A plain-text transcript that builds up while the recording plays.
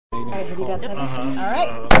right, have you got something? All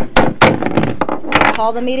right.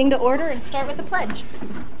 Call the meeting to order and start with the pledge.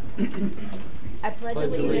 I pledge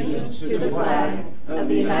allegiance to the flag of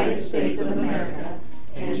the United States of America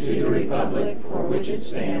and to the republic for which it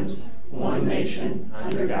stands, one nation,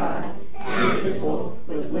 under God, indivisible,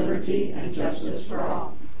 with liberty and justice for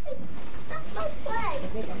all.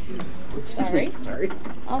 Sorry.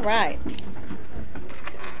 All right.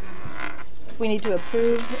 We need to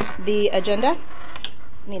approve the agenda.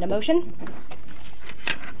 Need a motion?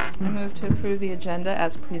 I move to approve the agenda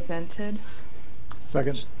as presented.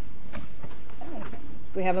 Second.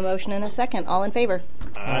 We have a motion and a second. All in favor?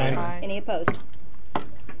 Aye. Any opposed?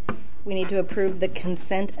 We need to approve the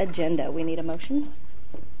consent agenda. We need a motion.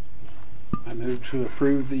 I move to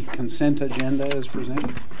approve the consent agenda as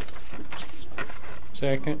presented.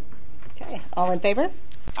 Second. Okay. All in favor?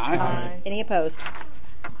 Aye. Any opposed?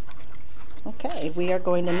 Okay. We are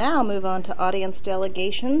going to now move on to audience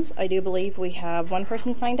delegations. I do believe we have one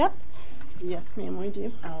person signed up. Yes, ma'am, we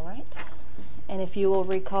do. All right. And if you will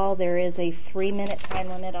recall, there is a 3-minute time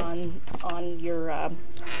limit on your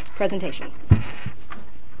presentation.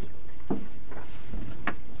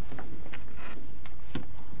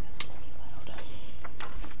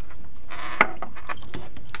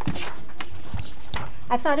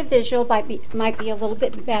 I thought a visual might be a little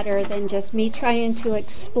bit better than just me trying to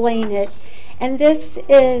explain it. And this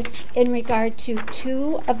is in regard to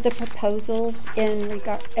 2 of the proposals in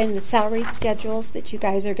the salary schedules that you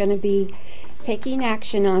guys are going to be taking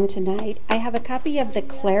action on tonight. I have a copy of the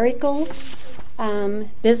clerical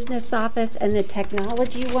business office and the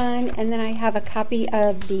technology one, and then I have a copy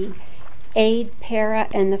of the aid, para,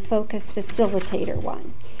 and the focus facilitator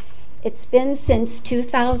one. It's been since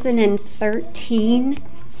 2013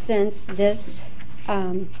 since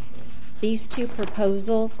these 2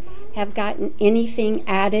 proposals have gotten anything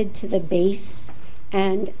added to the base.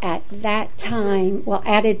 And at that time,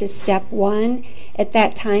 added to step 1, at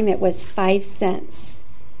that time it was 5 cents.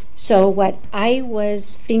 So what I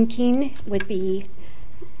was thinking would be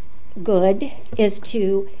good is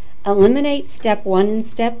to eliminate step 1 and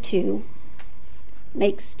step 2,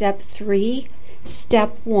 make step 3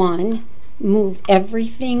 step 1, move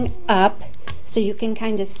everything up so you can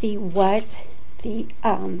kind of see what the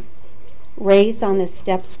raise on the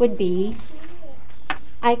steps would be.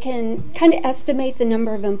 I can kind of estimate the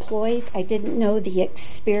number of employees. I didn't know the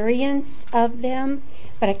experience of them,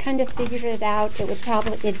 but I kind of figured it out.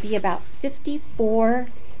 It'd be about 54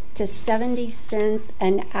 to 70 cents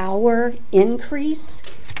an hour increase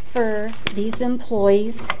for these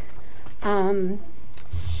employees.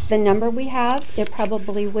 The number we have, it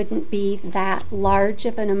probably wouldn't be that large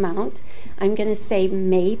of an amount. I'm going to say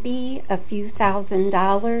maybe a few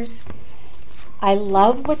 $1,000s. I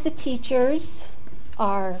love what the teachers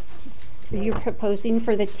you're proposing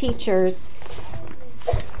for the teachers.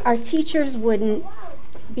 Our teachers wouldn't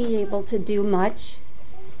be able to do much.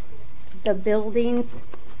 The buildings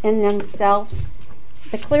in themselves,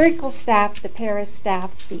 the clerical staff, the para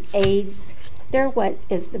staff, the aides, they're what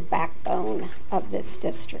is the backbone of this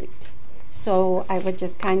district. So I would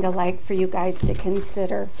just kind of like for you guys to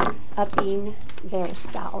consider upping their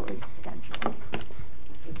salary schedule.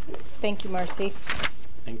 Thank you, Marcy.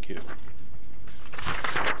 Thank you.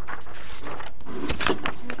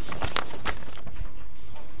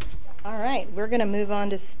 All right, we're going to move on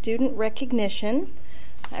to student recognition.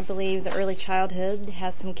 I believe the early childhood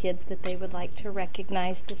has some kids that they would like to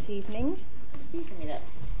recognize this evening. Give me that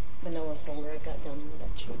manila folder I got down in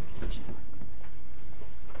that chair.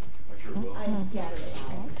 I scattered it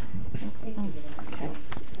out. Okay.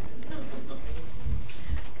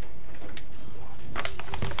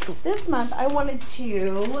 This month I wanted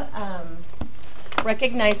to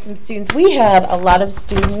recognize some students. We have a lot of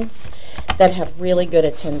students that have really good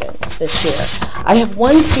attendance this year. I have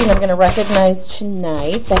one student I'm going to recognize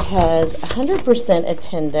tonight that has 100%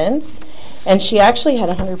 attendance, and she actually had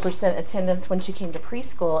 100% attendance when she came to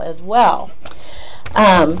preschool as well.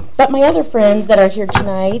 But my other friends that are here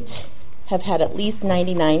tonight have had at least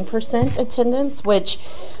 99% attendance, which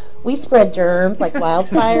we spread germs like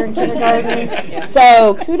wildfire in kindergarten. Yeah.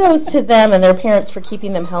 So kudos to them and their parents for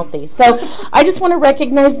keeping them healthy. So I just want to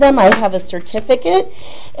recognize them. I have a certificate,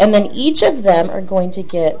 and then each of them are going to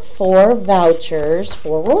get 4 vouchers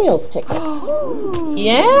for Royals tickets. Oh.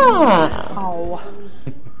 Yeah. Oh.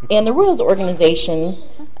 And the Royals organization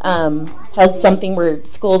has something where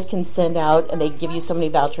schools can send out, and they give you so many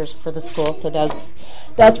vouchers for the school. So that's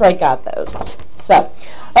where I got those. So,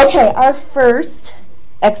 okay, our first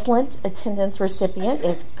excellent attendance recipient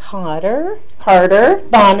is Carter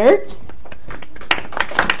Bonnert.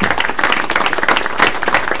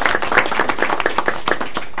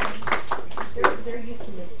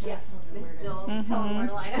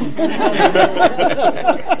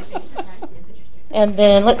 And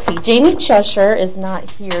then, let's see, Jamie Cheshire is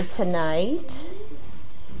not here tonight.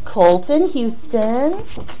 Colton Houston.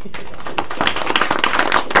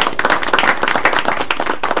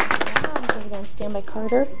 We're going to stand by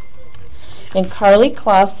Carter. And Carly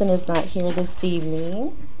Clausen is not here this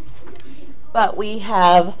evening. But we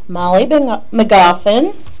have Molly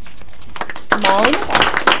McGoffin. Molly McGoffin.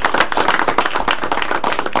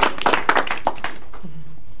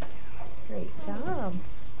 Great job.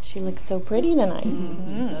 She looks so pretty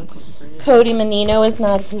tonight. Cody Menino is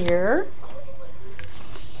not here.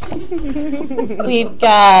 We've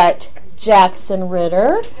got Jackson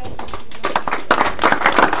Ritter.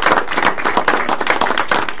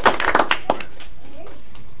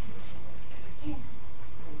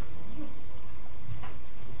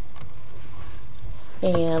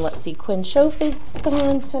 And let's see, Quinn Schoaf is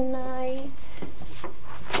gone tonight.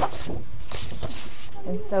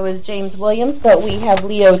 And so is James Williams, but we have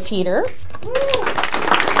Leo Teeter.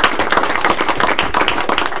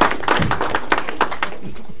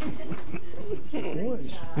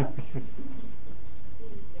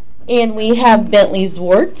 And we have Bentley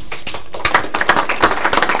Zwartz.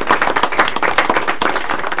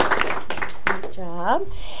 Good job.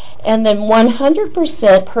 And then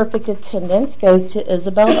 100% perfect attendance goes to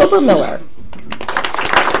Isabel Obermiller.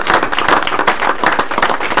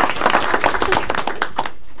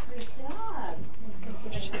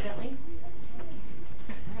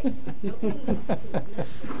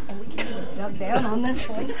 Dug down on this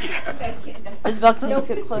one. Isabel, can you just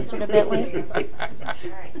get closer to Bentley? You bet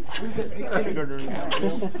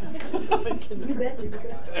you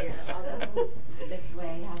could. I'll go this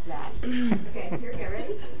way. How's that? Okay, here,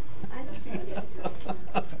 ready?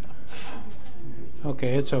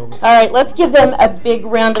 Okay, it's over. All right, let's give them a big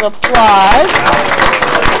round of applause.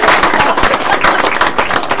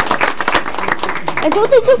 And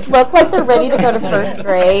don't they just look like they're ready to go to first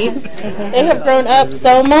grade? They have grown up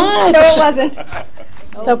so much. No, it wasn't.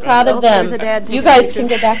 So proud of them. there's a dad You guys can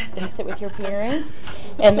go back and sit with your parents.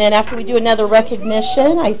 And then after we do another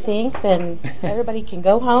recognition, I think, then everybody can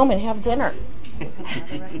go home and have dinner.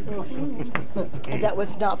 That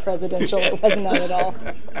was not presidential. It was not at all.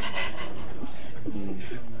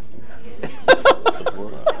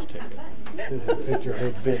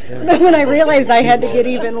 When I realized I had to get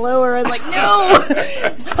even lower, I was like,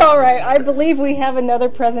 no! All right, I believe we have another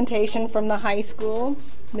presentation from the high school.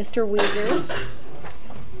 Mr. Wiegers.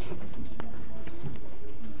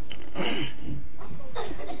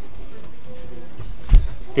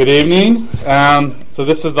 Good evening. So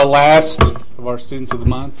this is the last of our Students of the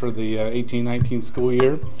Month for the 18-19 school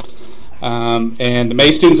year. And the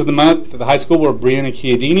May Students of the Month at the high school were Brianna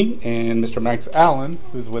Chiodini and Mr. Max Allen,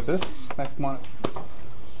 who's with us. Max, come on up.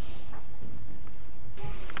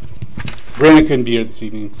 Brianna couldn't be here this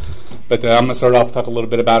evening, but I'm going to start off and talk a little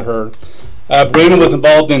bit about her. Brianna was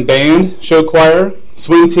involved in band, show choir,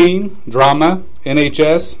 swing team, drama,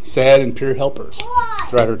 NHS, SAD, and peer helpers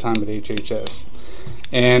throughout her time at HHS.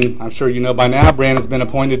 And I'm sure you know by now, Brianna's been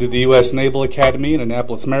appointed to the U.S. Naval Academy in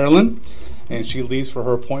Annapolis, Maryland, and she leaves for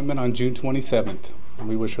her appointment on June 27th, and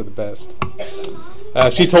we wish her the best.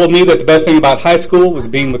 She told me that the best thing about high school was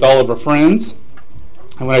being with all of her friends.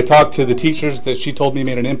 And when I talked to the teachers that she told me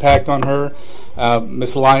made an impact on her,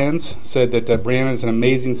 Miss Lyons said that Brianna is an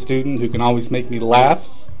amazing student who can always make me laugh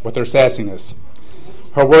with her sassiness.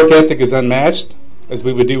 Her work ethic is unmatched, as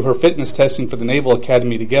we would do her fitness testing for the Naval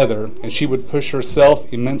Academy together, and she would push herself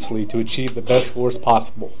immensely to achieve the best scores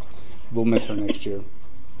possible. We'll miss her next year.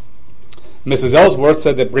 Mrs. Ellsworth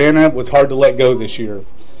said that Brianna was hard to let go this year.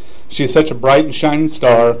 She is such a bright and shining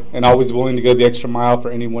star and always willing to go the extra mile for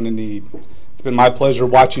anyone in need. It's been my pleasure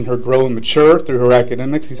watching her grow and mature through her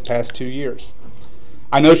academics these past 2 years.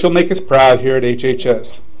 I know she'll make us proud here at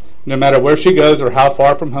HHS. No matter where she goes or how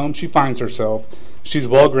far from home she finds herself, she's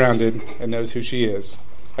well-grounded and knows who she is.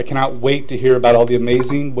 I cannot wait to hear about all the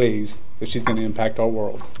amazing ways that she's going to impact our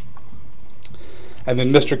world. And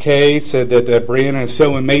then Mr. K said that Brianna is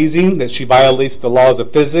so amazing that she violates the laws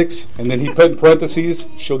of physics, and then he put in parentheses,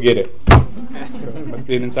 she'll get it. So it must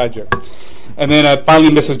be an inside joke. And then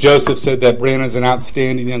finally Mrs. Joseph said that Brianna is an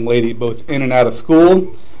outstanding young lady both in and out of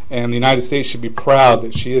school, and the United States should be proud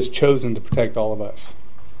that she has chosen to protect all of us.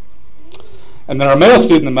 And then our male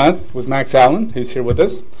student of the month was Max Allen, who's here with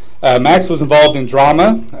us. Max was involved in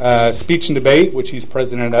drama, speech and debate, which he's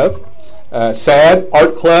president of, SAD,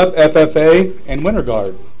 Art Club, FFA, and Winter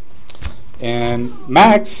Guard. And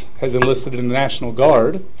Max has enlisted in the National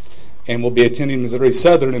Guard and will be attending Missouri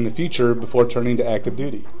Southern in the future before turning to active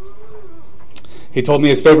duty. He told me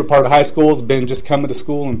his favorite part of high school has been just coming to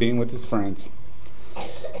school and being with his friends.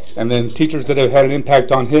 And then teachers that have had an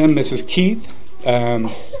impact on him, Mrs. Keith.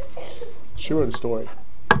 She wrote a story.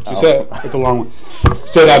 She said, it's a long one.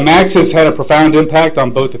 So that Max has had a profound impact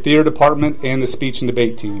on both the theater department and the speech and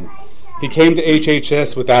debate team. He came to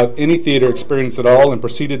HHS without any theater experience at all and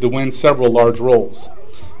proceeded to win several large roles.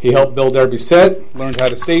 He helped build every set, learned how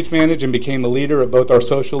to stage manage, and became a leader of both our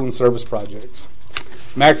social and service projects.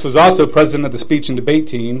 Max was also president of the speech and debate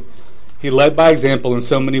team. He led by example in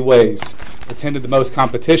so many ways, attended the most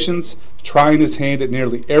competitions, trying his hand at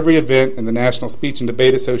nearly every event in the National Speech and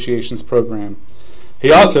Debate Association's program.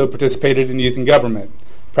 He also participated in youth and government,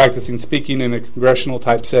 practicing speaking in a congressional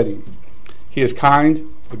type setting. He is kind,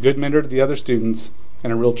 a good mentor to the other students,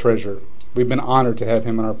 and a real treasure. We've been honored to have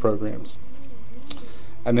him in our programs.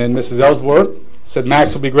 And then Mrs. Ellsworth said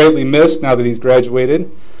Max will be greatly missed now that he's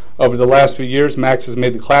graduated. Over the last few years, Max has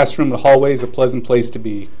made the classroom and hallways a pleasant place to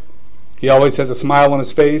be. He always has a smile on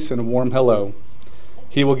his face and a warm hello.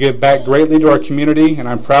 He will give back greatly to our community, and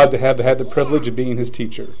I'm proud to have had the privilege of being his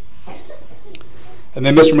teacher. And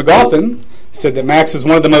then Mr. McGolfin said that Max is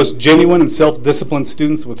one of the most genuine and self-disciplined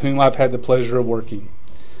students with whom I've had the pleasure of working.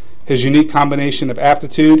 His unique combination of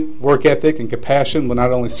aptitude, work ethic, and compassion will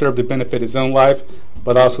not only serve to benefit his own life,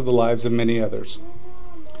 but also the lives of many others.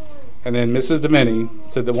 And then Mrs. Domini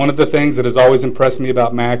said that one of the things that has always impressed me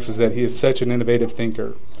about Max is that he is such an innovative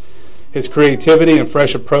thinker. His creativity and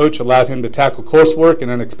fresh approach allowed him to tackle coursework in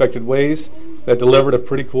unexpected ways that delivered a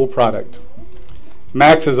pretty cool product.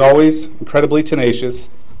 Max is always incredibly tenacious.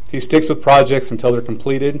 He sticks with projects until they're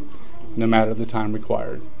completed, no matter the time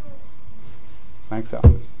required. Max out.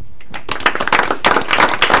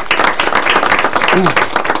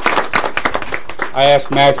 I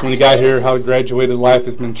asked Max when he got here how graduated life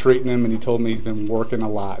has been treating him, and he told me he's been working a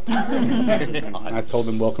lot. And I told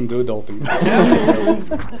him, welcome to adulting. So,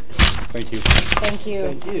 thank you. Thank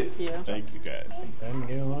you. Thank you. Thank you, guys. That'd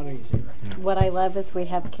get a lot easier. What I love is we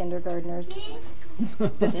have kindergartners.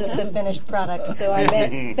 This is the finished product, so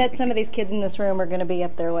I bet some of these kids in this room are going to be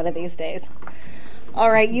up there one of these days.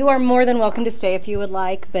 All right, you are more than welcome to stay if you would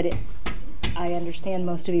like, but I understand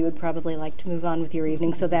most of you would probably like to move on with your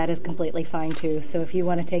evening, so that is completely fine too. So if you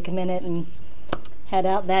want to take a minute and head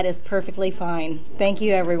out, that is perfectly fine. Thank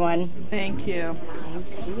you, everyone. Thank you.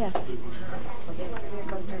 Yeah.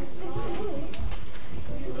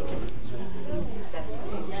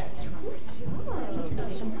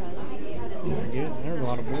 Yeah, there are a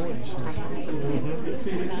lot of boys.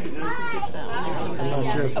 I'm not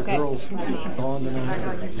sure if the girls gone tonight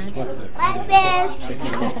or just what the... Like this.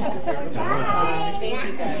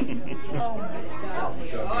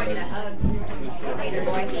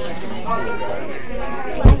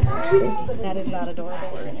 That is not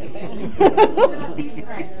adorable or anything.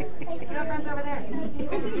 Girlfriend's over there.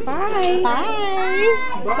 Bye.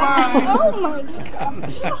 Bye. Bye. Oh my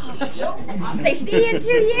gosh. They see you in 2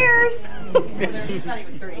 years. It's not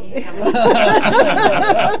even 3.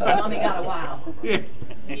 Mommy got a while.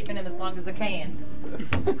 Keeping him as long as I can.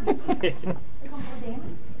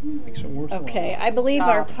 Okay, I believe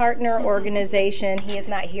our partner organization, he is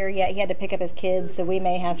not here yet. He had to pick up his kids, so we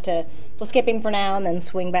may have to, we'll skip him for now and then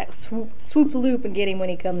swing back, swoop the loop and get him when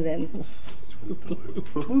he comes in. Swoop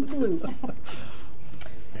the loop.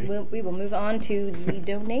 So we will move on to the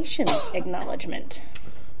donation acknowledgement.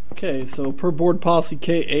 Okay, so per Board Policy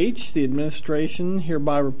KH, the administration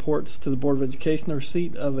hereby reports to the Board of Education the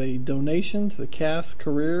receipt of a donation to the Cass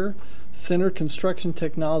Career Center Construction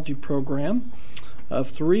Technology Program of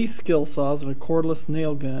 3 skill saws and a cordless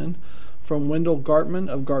nail gun from Wendell Gartman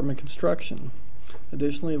of Gartman Construction.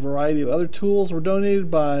 Additionally, a variety of other tools were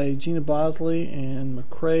donated by Gina Bosley and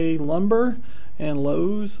McCrae Lumber and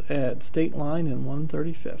Lowe's at State Line and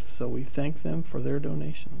 135th. So we thank them for their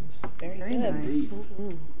donations. Very good. Nice. Mm-hmm.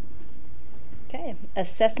 Okay,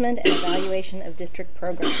 assessment and evaluation of district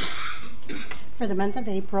programs. For the month of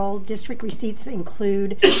April, district receipts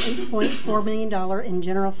include $8.4 million in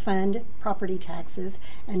general fund property taxes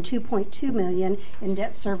and $2.2 million in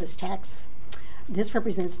debt service tax. This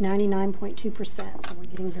represents 99.2%, so we're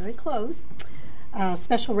getting very close.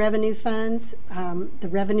 Special revenue funds, the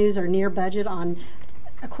revenues are near budget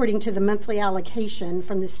according to the monthly allocation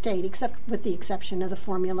from the state, except with the exception of the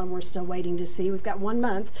formula, and we're still waiting to see. We've got 1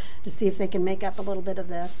 month to see if they can make up a little bit of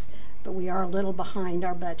this, but we are a little behind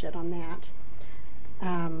our budget on that.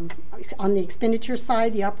 On the expenditure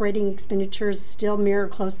side, the operating expenditures still mirror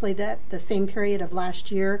closely the same period of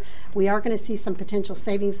last year. We are going to see some potential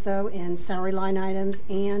savings, though, in salary line items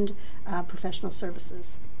and professional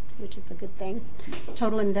services, which is a good thing.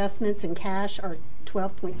 Total investments in cash are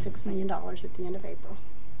 $12.6 million at the end of April.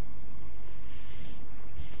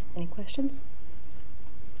 Any questions?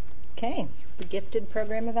 Okay, the gifted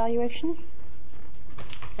program evaluation.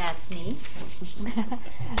 That's me.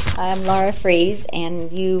 I'm Laura Fries,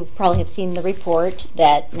 and you probably have seen the report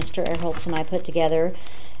that Mr. Erholtz and I put together.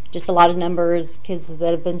 Just a lot of numbers, kids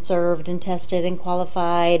that have been served and tested and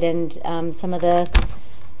qualified, and some of the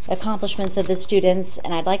accomplishments of the students,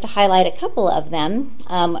 and I'd like to highlight a couple of them.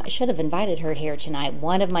 I should have invited her here tonight.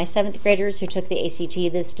 One of my 7th graders who took the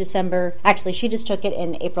ACT this December, actually she just took it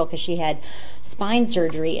in April because she had spine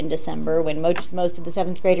surgery in December. When most of the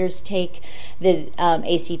 7th graders take the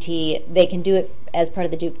ACT, they can do it as part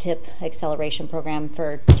of the Duke TIP acceleration program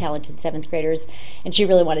for talented 7th graders, and she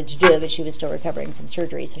really wanted to do it, but she was still recovering from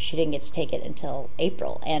surgery, so she didn't get to take it until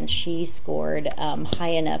April, and she scored high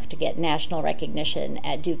enough to get national recognition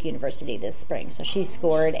at Duke University this spring. So she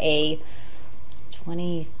scored a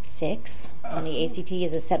 26 on the ACT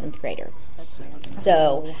as a 7th grader.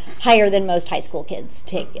 So higher than most high school kids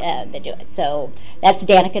take that do it. So that's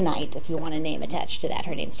Danica Knight, if you want a name attached to that.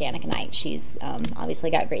 Her name's Danica Knight. She's obviously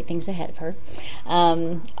got great things ahead of her.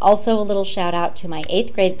 Also a little shout out to my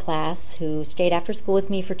 8th grade class who stayed after school with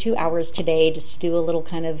me for 2 hours today just to do a little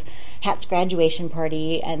kind of HATS graduation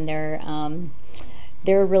party, and they're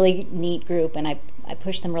a really neat group, and I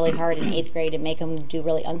push them really hard in 8th grade and make them do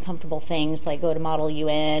really uncomfortable things like go to Model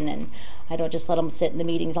UN, and I don't just let them sit in the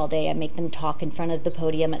meetings all day. I make them talk in front of the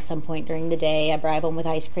podium at some point during the day. I bribe them with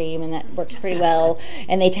ice cream, and that works pretty well,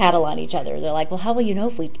 and they tattle on each other. They're like, well, how will you know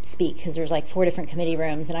if we speak? Because there's like 4 different committee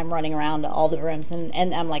rooms, and I'm running around all the rooms, and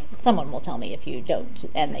I'm like, someone will tell me if you don't,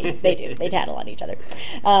 and they do. They tattle on each other.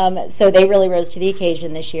 So they really rose to the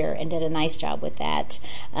occasion this year and did a nice job with that.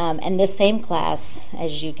 And this same class,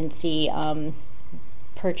 as you can see,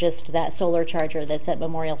 purchased that solar charger that's at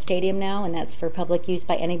Memorial Stadium now, and that's for public use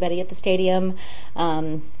by anybody at the stadium.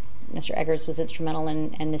 Mr. Eggers was instrumental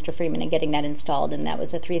and Mr. Freeman in getting that installed, and that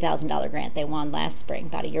was a $3,000 grant they won last spring,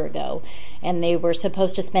 about a year ago. And they were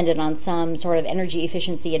supposed to spend it on some sort of energy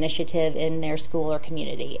efficiency initiative in their school or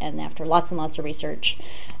community. And after lots and lots of research,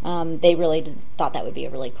 they really thought that would be a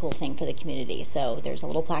really cool thing for the community. So there's a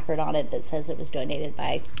little placard on it that says it was donated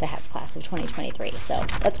by the HATS class of 2023. So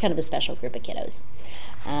that's kind of a special group of kiddos.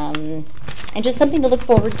 And just something to look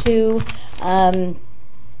forward to.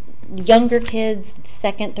 Younger kids,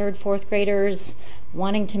 2nd, 3rd, 4th graders,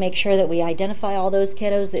 wanting to make sure that we identify all those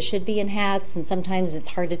kiddos that should be in HATS, and sometimes it's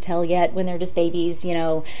hard to tell yet when they're just babies, you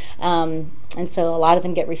know. And so a lot of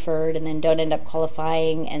them get referred and then don't end up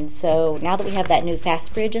qualifying. And so now that we have that new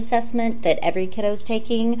FastBridge assessment that every kiddo's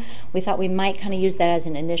taking, we thought we might kind of use that as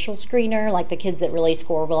an initial screener, like the kids that really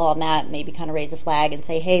score well on that, maybe kind of raise a flag and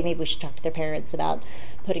say, hey, maybe we should talk to their parents about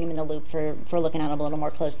putting them in the loop for looking at them a little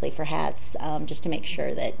more closely for HATS, just to make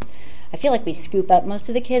sure that I feel like we scoop up most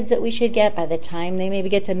of the kids that we should get by the time they maybe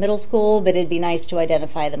get to middle school, but it'd be nice to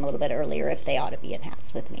identify them a little bit earlier if they ought to be in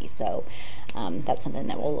HATS with me. So that's something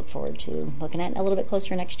that we'll look forward to looking at a little bit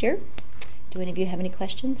closer next year. Do any of you have any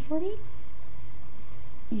questions for me?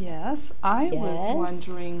 Yes, I was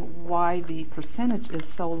wondering why the percentage is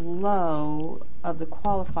so low of the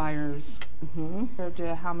qualifiers compared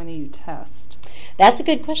to how many you test. That's a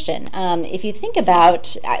good question. If you think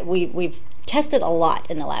about, we've tested a lot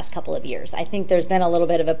in the last couple of years. I think there's been a little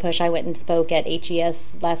bit of a push. I went and spoke at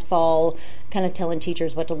HES last fall, kind of telling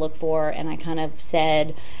teachers what to look for, and I kind of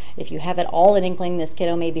said, if you have at all an inkling this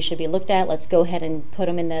kiddo maybe should be looked at, let's go ahead and put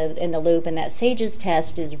them in the loop. And that SAGES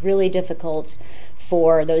test is really difficult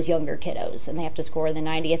for those younger kiddos, and they have to score the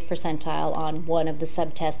 90th percentile on one of the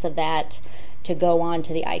subtests of that to go on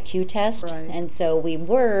to the IQ test. Right. And so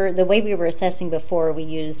the way we were assessing before, we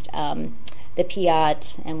used the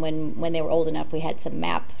PIAT, and when they were old enough, we had some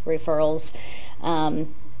MAP referrals, and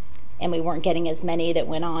we weren't getting as many that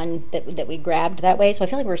went on that we grabbed that way. So I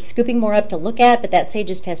feel like we're scooping more up to look at, but that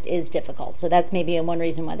SAGES test is difficult. So that's maybe one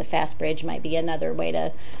reason why the FastBridge might be another way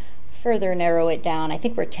to further narrow it down. I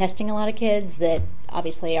think we're testing a lot of kids that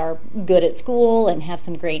obviously are good at school and have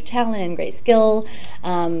some great talent and great skill,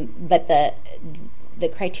 but the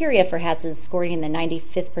criteria for HATS is scoring in the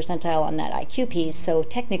 95th percentile on that IQ piece. So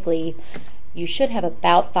technically, you should have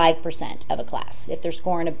about 5% of a class if they're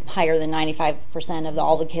scoring higher than 95% of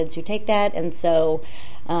all the kids who take that. And so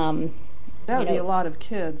that would be a lot of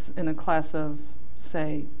kids in a class of,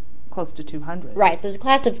 say, close to 200. Right. If there's a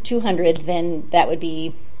class of 200, then that would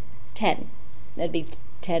be 10. That'd be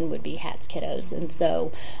 10 would be HATS kiddos. And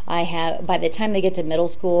so I have, by the time they get to middle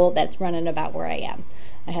school, that's running about where I am.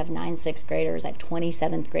 I have 9 6th graders, I have 20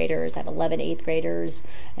 7th graders, I have 11 8th graders,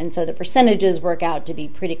 and so the percentages work out to be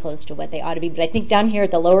pretty close to what they ought to be. But I think down here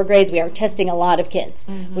at the lower grades, we are testing a lot of kids,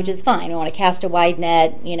 which is fine. We want to cast a wide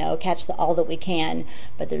net, catch all that we can,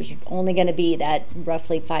 but there's only going to be that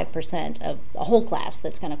roughly 5% of a whole class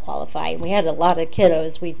that's going to qualify. We had a lot of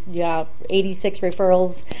kiddos. 86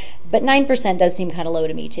 referrals, but 9% does seem kind of low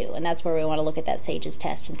to me too, and that's where we want to look at that SAGES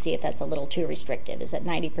test and see if that's a little too restrictive. Is that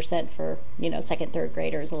 90% for 2nd, 3rd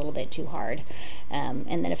graders a little bit too hard? And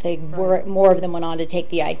then if they were more of them went on to take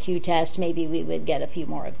the IQ test, maybe we would get a few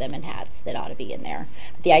more of them in hats that ought to be in there.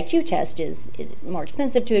 But the IQ test is more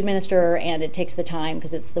expensive to administer, and it takes the time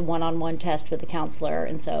because it's the one-on-one test with the counselor,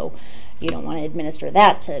 and so you don't want to administer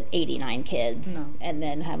that to 89 kids and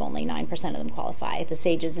then have only 9% of them qualify. The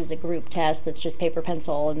SAGES is a group test that's just paper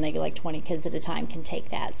pencil, and they 20 kids at a time can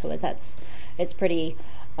take that. So it's pretty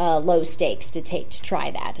low stakes to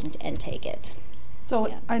try that and take it.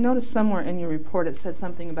 So I noticed somewhere in your report it said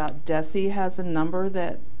something about DESE has a number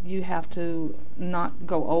that you have to not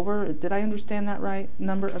go over. Did I understand that right?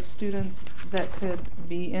 Number of students that could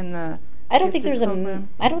be in the I don't think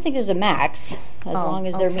there's a max as long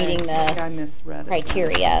as they're meeting the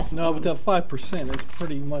criteria. No, but that 5% is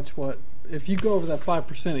pretty much what. If you go over that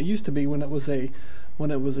 5%, it used to be when it was a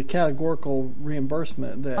categorical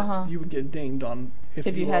reimbursement that you would get dinged on if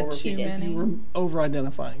you had too many. If you were over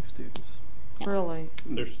identifying students. Yeah. Really?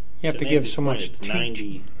 You have to give so much. It's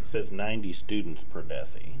 90. It says 90 students per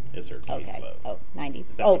DESE is her caseload. Oh, 90.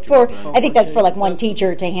 I think that's for one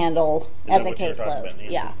teacher to handle as a caseload.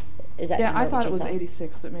 Yeah. I thought it was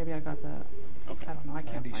 86, but maybe I got that. Okay. I don't know. I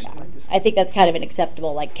can't find it. I think that's kind of an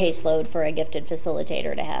acceptable caseload for a gifted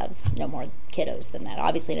facilitator to have no more kiddos than that.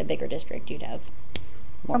 Obviously, in a bigger district, you'd have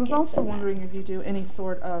more. I was also wondering if you do any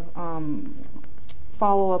sort of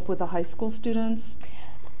follow up with the high school students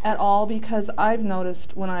at all, because I've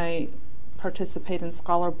noticed when I participate in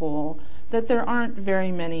Scholar Bowl that there aren't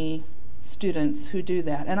very many students who do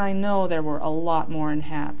that, and I know there were a lot more in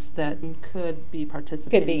hats that could be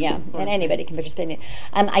participating. Could be, yeah, and anybody can participate in it.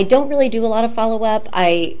 I don't really do a lot of follow-up.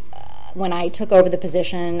 When I took over the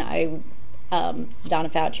position, Donna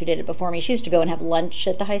Fouch, who did it before me, she used to go and have lunch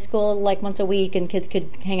at the high school once a week, and kids could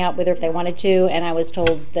hang out with her if they wanted to, and I was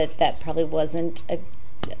told that probably wasn't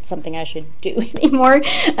something I should do anymore.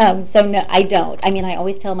 So no, I don't. I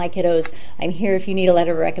always tell my kiddos, I'm here if you need a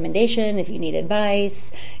letter of recommendation, if you need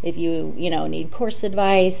advice, if you need course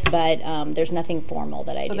advice, but there's nothing formal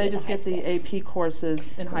that I do. So they just get the AP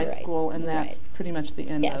courses in high school, and that's pretty much the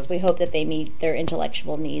end. Yes, we hope that they meet their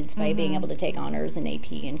intellectual needs by being able to take honors and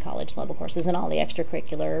AP and college level courses and all the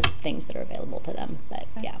extracurricular things that are available to them. But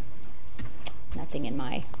nothing in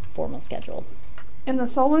my formal schedule. And the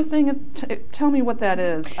solar thing, tell me what that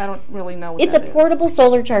is. I don't really know what that is. It's a portable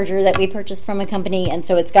solar charger that we purchased from a company, and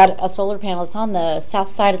so it's got a solar panel. It's on the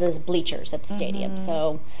south side of the bleachers at the stadium,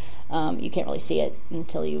 so you can't really see it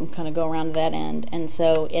until you kind of go around to that end. And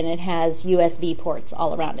it has USB ports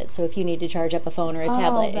all around it. So if you need to charge up a phone or a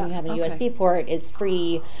tablet and you have a USB port, it's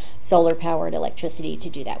free solar-powered electricity to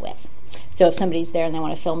do that with. So if somebody's there and they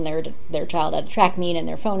want to film their child at a track meet and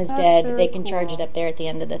their phone is dead, they can charge it up there at the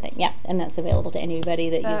end of the thing. Yeah, and that's available to anybody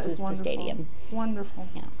that uses the stadium. Wonderful.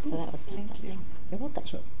 Yeah, so that was kind of fun. You're welcome.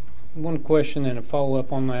 So, one question and a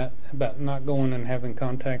follow-up on that about not going and having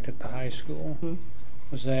contact at the high school. Mm-hmm.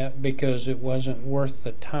 Was that because it wasn't worth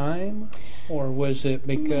the time, or was it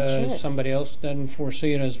because somebody else doesn't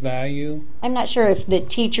foresee it as value? I'm not sure if the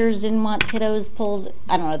teachers didn't want kiddos pulled.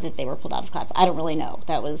 I don't know that they were pulled out of class. I don't really know.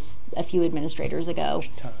 That was a few administrators ago.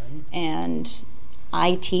 And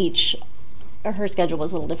I teach. Her schedule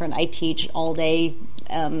was a little different. I teach all day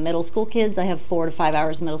middle school kids. I have 4 to 5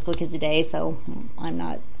 hours of middle school kids a day, so I'm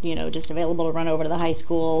not just available to run over to the high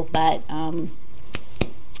school, but.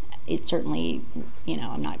 It certainly,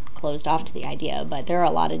 I'm not closed off to the idea, but there are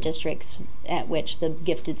a lot of districts at which the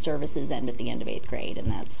gifted services end at the end of 8th grade, and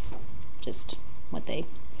that's just what they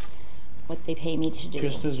pay me to do.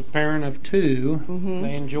 Just as a parent of 2,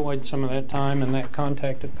 they enjoyed some of that time and that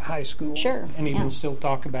contact at the high school. Sure. And even still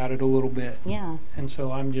talk about it a little bit. Yeah. And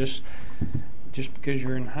so I'm just because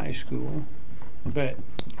you're in high school, but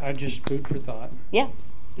I just food for thought. Yeah.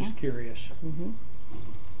 Just curious. Mm-hmm.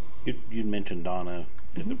 You mentioned Donna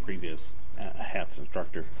as a previous HATS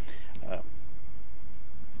instructor.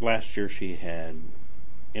 Last year she had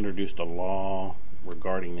introduced a law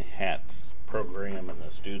regarding the HATS program and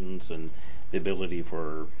the students and the ability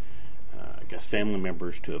for, family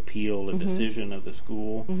members to appeal a decision of the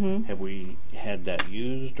school. Have we had that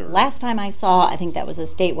used? Or last time I saw, I think that was a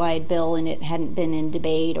statewide bill, and it hadn't been in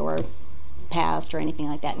debate or passed or anything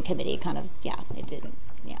like that in committee. It didn't.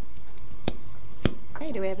 Yeah.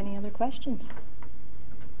 Okay, do we have any other questions?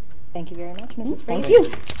 Thank you very much, Mrs. Freeman. Thank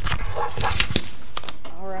you.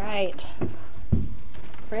 All right.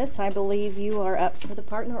 Chris, I believe you are up for the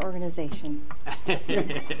partner organization.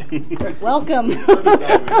 Welcome.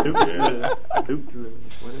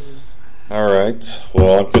 All right.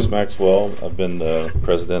 Well, I'm Chris Maxwell. I've been the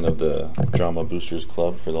president of the Drama Boosters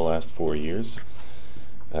Club for the last 4 years.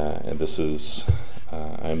 And this is,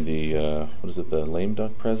 I'm the, the lame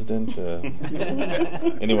duck president?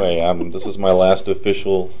 Anyway, this is my last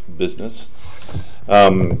official business.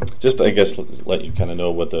 Just, I guess, let you kind of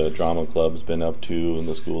know what the drama club's been up to and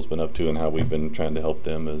the school's been up to and how we've been trying to help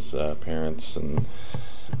them as parents. And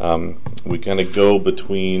we kind of go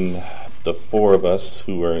between the four of us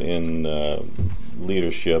who are in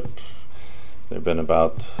leadership. There have been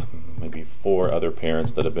about maybe 4 other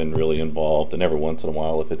parents that have been really involved, and every once in a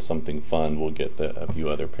while, if it's something fun, we'll get a few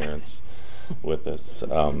other parents with us.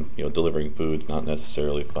 Delivering food's not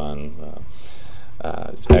necessarily fun.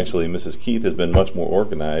 Actually, Mrs. Keith has been much more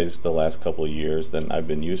organized the last couple of years than I've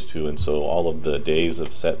been used to, and so all of the days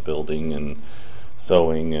of set building and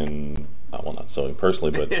sewing and not sewing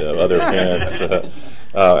personally, but other parents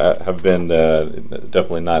have been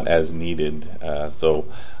definitely not as needed. So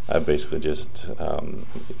I've basically just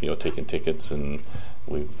taken tickets, and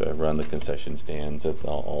we've run the concession stands at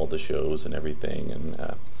all the shows and everything.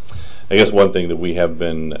 And I guess one thing that we have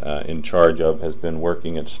been in charge of has been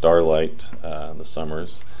working at Starlight the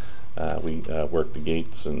summers. We work the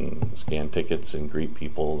gates and scan tickets and greet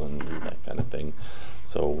people and that kind of thing.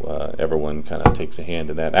 So everyone kind of takes a hand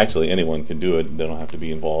in that. Actually, anyone can do it. They don't have to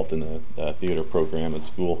be involved in the theater program at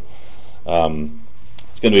school.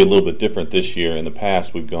 It's going to be a little bit different this year. In the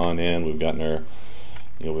past, we've gone in, we've gotten our,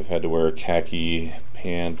 we've had to wear khaki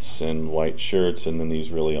pants and white shirts, and then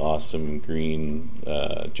these really awesome green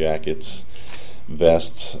jackets,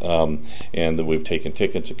 vests, and then we've taken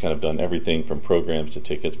tickets and kind of done everything from programs to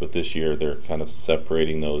tickets, but this year they're kind of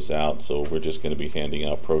separating those out, so we're just going to be handing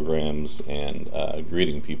out programs and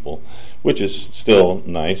greeting people, which is still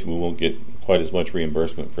nice. We won't get quite as much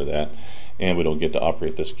reimbursement for that, and we don't get to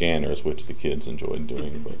operate the scanners, which the kids enjoyed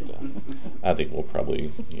doing, but I think we'll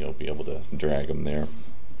probably be able to drag them there.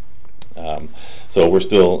 So we're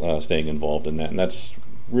still staying involved in that, and that's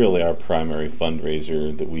really our primary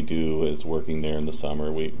fundraiser that we do is working there in the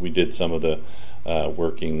summer. We did some of the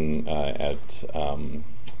working at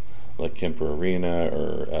like Kemper Arena,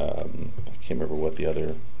 or I can't remember what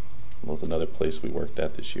was another place we worked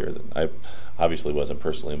at this year that I obviously wasn't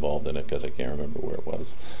personally involved in it because I can't remember where it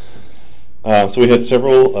was. So we had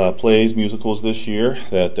several plays, musicals this year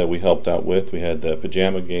that we helped out with. We had the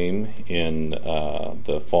Pajama Game in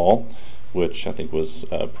the fall, which I think was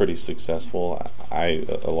pretty successful.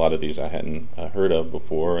 A lot of these I hadn't heard of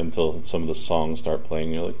before until some of the songs start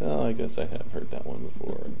playing. You're like, oh, I guess I have heard that one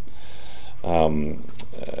before.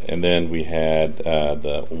 And then we had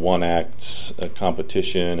the one-act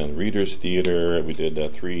competition and readers' theater. We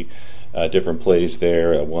did 3 different plays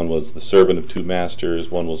there. One was The Servant of Two Masters,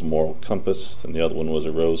 one was Moral Compass, and the other one was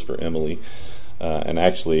A Rose for Emily. And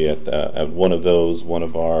actually at one of those, one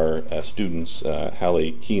of our students,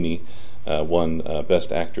 Hallie Keeney, won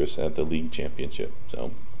Best Actress at the League Championship.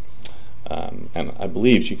 So, and I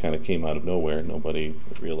believe she kind of came out of nowhere. Nobody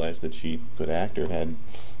realized that she could act or had,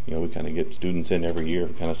 we kind of get students in every year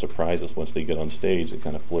who kind of surprise us once they get on stage. They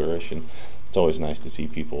kind of flourish, and it's always nice to see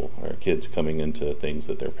people or kids coming into things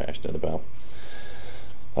that they're passionate about.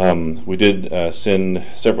 We did send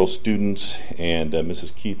several students and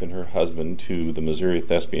Mrs. Keith and her husband to the Missouri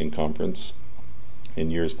Thespian Conference.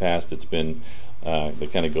 In years past, it's been they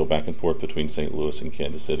kind of go back and forth between St. Louis and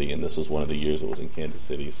Kansas City, and this was one of the years it was in Kansas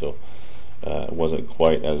City, so it wasn't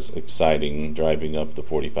quite as exciting driving up the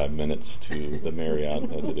 45 minutes to the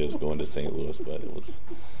Marriott as it is going to St. Louis, but it was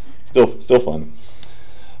still fun.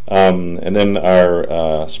 And then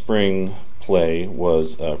our spring play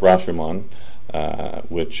was Rashomon,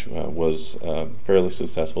 which was fairly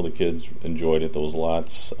successful. The kids enjoyed it. There was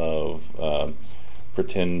lots of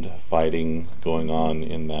pretend fighting going on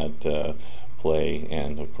in that play,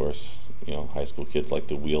 and of course, high school kids like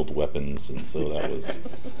to wield weapons, and so that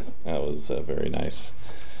was very nice.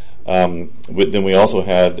 Then we also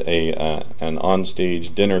had an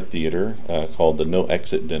onstage dinner theater called the No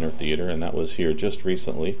Exit Dinner Theater, and that was here just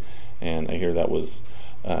recently, and I hear that was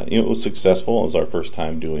it was successful. It was our first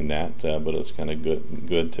time doing that, but it was kind of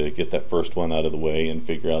good to get that first one out of the way and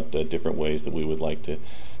figure out different ways that we would like to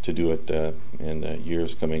do it in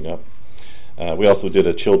years coming up. We also did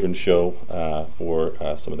a children's show for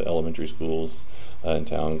some of the elementary schools in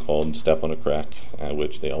town called Step on a Crack,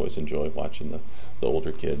 which they always enjoy watching the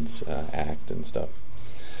older kids act and stuff.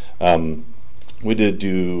 we did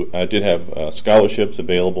have scholarships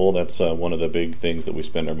available. That's one of the big things that we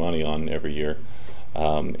spend our money on every year,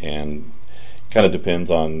 and kind of depends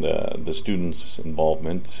on the students'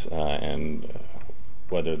 involvement and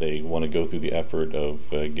whether they want to go through the effort of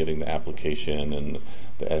getting the application and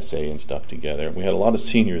the essay and stuff together. We had a lot of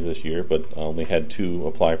seniors this year, but only had 2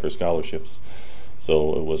 apply for scholarships,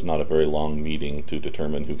 so it was not a very long meeting to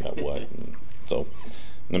determine who got what.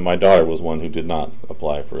 And my daughter was one who did not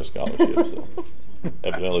apply for a scholarship, so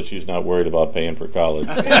evidently she's not worried about paying for college.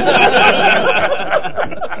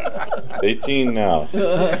 18 now.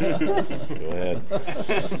 Go ahead.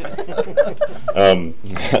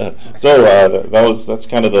 That's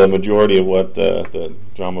kind of the majority of what the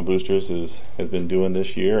Drama Boosters has been doing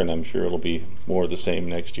this year, and I'm sure it'll be more of the same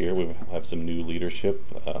next year. We have some new leadership.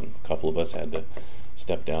 A couple of us had to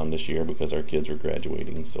step down this year because our kids were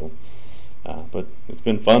graduating. So, but it's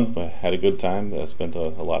been fun. I had a good time. I spent a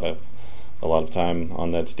lot of time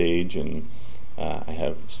on that stage, and I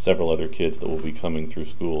have several other kids that will be coming through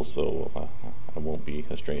school, so I won't be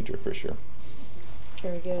a stranger for sure.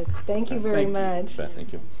 Very good. Thank you very much.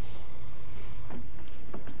 Thank you.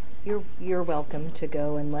 You're welcome to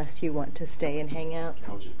go unless you want to stay and hang out.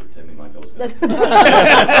 I was just pretending like I was going to.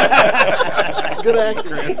 Good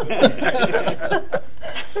actress.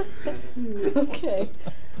 Okay.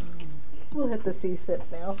 We'll hit the CSIP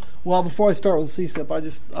now. Well, before I start with the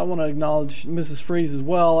CSIP, I want to acknowledge Mrs. Fries as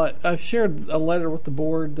well. I shared a letter with the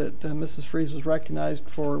board that Mrs. Fries was recognized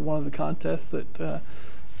for one of the contests that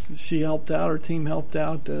she helped out, her team helped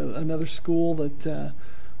out. Another school that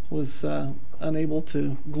was unable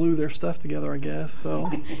to glue their stuff together, I guess. So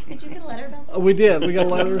Did you get a letter about that? we did. We got a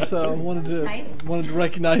letter, so wanted Nice. to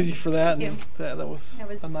recognize you for that. Thank you. That was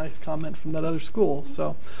a nice comment from that other school.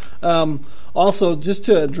 So also, just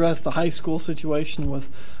to address the high school situation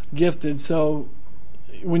with gifted. So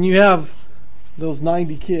when you have those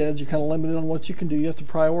 90 kids, you're kind of limited on what you can do. You have to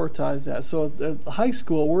prioritize that. So at the high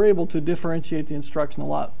school, we're able to differentiate the instruction a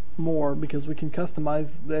lot more because we can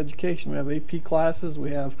customize the education. We have AP classes,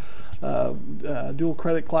 we have dual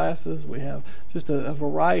credit classes, we have just a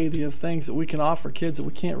variety of things that we can offer kids that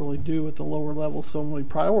we can't really do at the lower level. So when we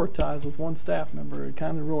prioritize with one staff member, it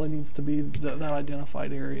kind of really needs to be that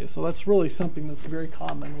identified area. So that's really something that's very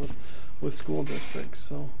common with school districts.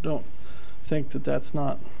 So don't think that that's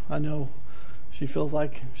not. I know she feels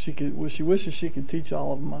like she could. She wishes she could teach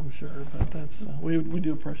all of them, I'm sure, but that's we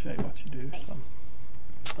do appreciate what you do. So.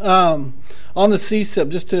 On the CSIP,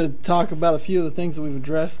 just to talk about a few of the things that we've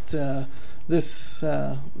addressed this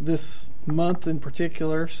month in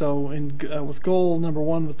particular. So, with goal number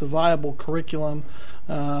 1, with the viable curriculum,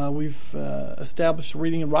 we've established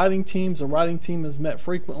reading and writing teams. The writing team has met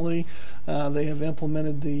frequently. They have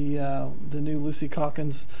implemented the new Lucy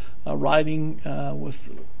Calkins writing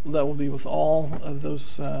that will be with all of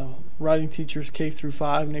those writing teachers K through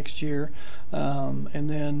 5 next year. And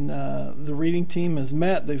then the reading team has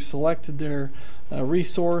met. They've selected their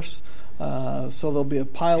resource. So there'll be a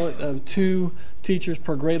pilot of 2 teachers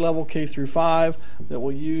per grade level K through 5 that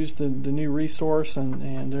will use the new resource,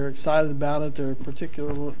 and they're excited about it. They're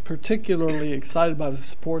particularly excited by the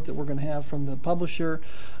support that we're going to have from the publisher.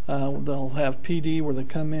 They'll have PD where they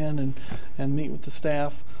come in and meet with the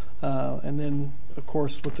staff. And then, of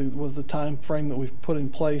course, with the time frame that we've put in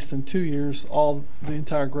place in 2 years, the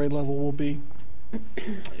entire grade level will be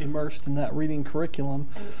immersed in that reading curriculum.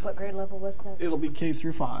 And what grade level was that? It'll be K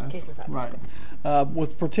through 5. K through 5. Right.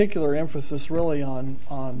 With particular emphasis really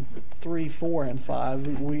on 3, 4, and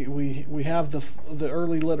 5. We have the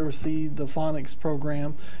early literacy, the phonics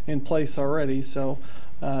program in place already, so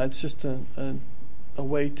it's just a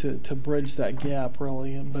way to bridge that gap,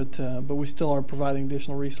 really. But we still are providing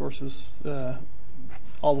additional resources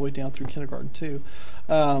all the way down through kindergarten too.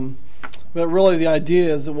 But really, the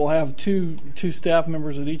idea is that we'll have two staff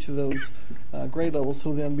members at each of those grade levels, who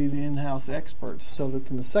will then be the in-house experts, so that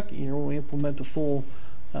in the second year, when we implement the full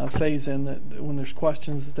phase-in, that when there's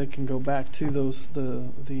questions, that they can go back to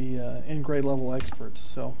the in-grade level experts.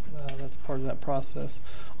 So that's part of that process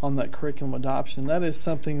on that curriculum adoption. That is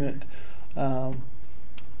something that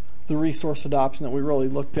the resource adoption that we really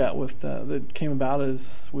looked at that came about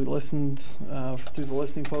as we listened through the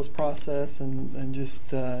listening post process and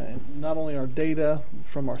just not only our data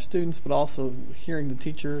from our students, but also hearing the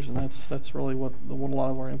teachers, and that's really what a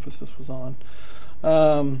lot of our emphasis was on.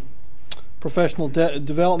 Professional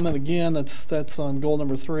development, again, that's on goal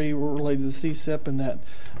number 3, related to CSIP, and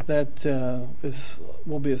that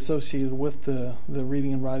will be associated with the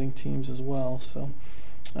reading and writing teams as well. So.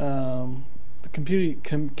 The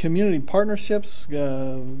community partnerships,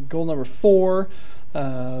 goal number 4,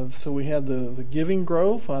 So we had the Giving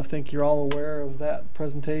Grove. I think you're all aware of that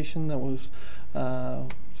presentation that was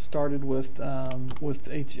started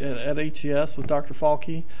at HES with Dr.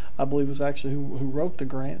 Falke. I believe it was actually who wrote the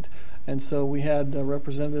grant. And so we had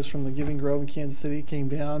representatives from the Giving Grove in Kansas City came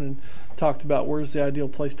down and talked about where's the ideal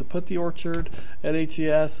place to put the orchard at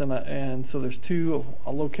HES. And so there's two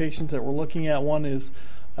locations that we're looking at. One is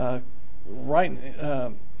right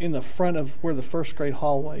in the front of where the first grade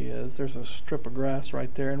hallway is. There's a strip of grass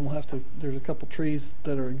right there, and there's a couple trees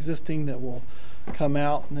that are existing that will come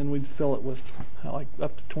out, and then we'd fill it with like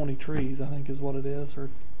up to 20 trees, I think is what it is, or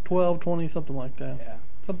 12, 20, something like that. Yeah.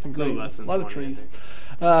 Something crazy. A lot of trees.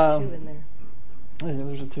 2 in there. Yeah,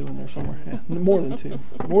 there's a 2 in there somewhere. Yeah. More than 2.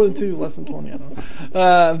 More than 2, less than 20, I don't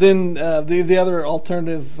know. Then the other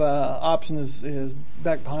alternative option is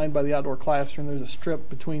back behind by the outdoor classroom. There's a strip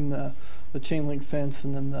between the chain link fence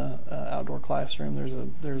and then the outdoor classroom.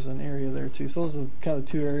 There's an area there too. So those are kind of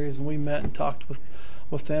 2 areas, and we met and talked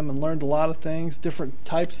with them and learned a lot of things, different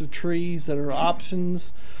types of trees that are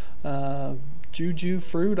options. Juju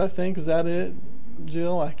fruit, I think, is that it?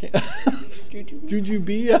 Jill, I can't.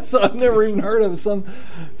 Jujube. Yes, I've never even heard of some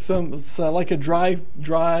like a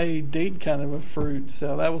dry date kind of a fruit.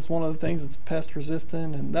 So that was one of the things that's pest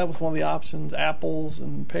resistant, and that was one of the options. Apples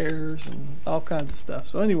and pears and all kinds of stuff.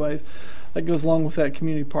 So, anyways, that goes along with that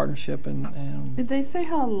community partnership. And did they say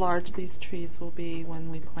how large these trees will be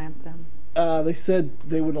when we plant them? They said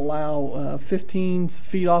they would allow 15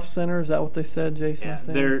 feet off center. Is that what they said, Jason? Yeah, I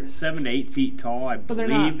think? they're 7 to 8 feet tall, I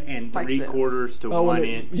believe, and like 3/4 to 1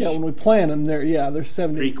 inch. Yeah, when we plant them, they're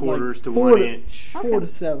 7 3/4 to 4 1 inch. 4 to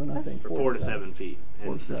 7, I think. 4 to 7 feet.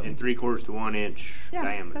 4 to 7. And 3/4 to 1 inch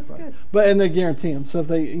diameter. That's good. And they guarantee them. So if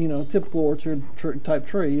they, typical orchard type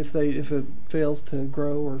tree, if it fails to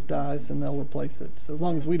grow or dies, then they'll replace it. So as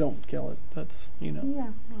long as we don't kill it, that's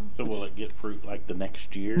Yeah. So will it get fruit like the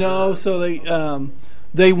next year? No. So they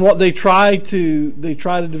try to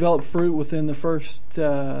develop fruit within the first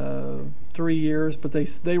 3 years, but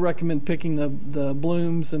they recommend picking the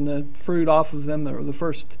blooms and the fruit off of them the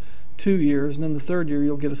first 2 years, and then the third year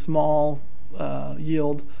you'll get a small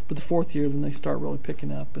yield, but the fourth year then they start really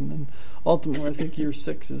picking up, and then ultimately I think year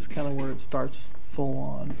 6 is kind of where it starts full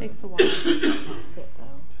on. Takes a while.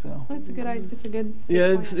 So It's a good idea. It's a good.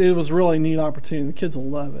 Yeah, it was a really neat opportunity. The kids will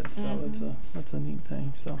love it, so that's a neat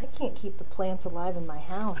thing. So I can't keep the plants alive in my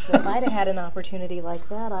house. So if I'd have had an opportunity like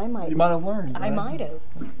that, I might. You might have learned. I might have.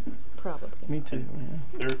 Probably. Me too.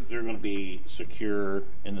 Yeah. They're going to be secure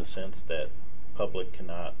in the sense that public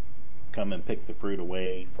cannot come and pick the fruit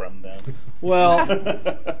away from them. Well,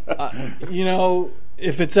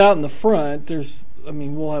 if it's out in the front,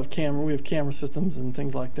 we'll have we have camera systems and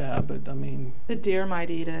things like that, but the deer might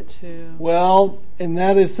eat it too. Well, and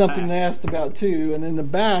that is something they asked about too. And in the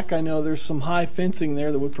back, I know there's some high fencing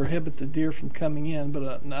there that would prohibit the deer from coming in, but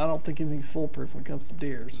I don't think anything's foolproof when it comes to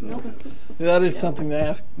deer. So that is something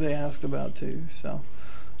they asked about too. So.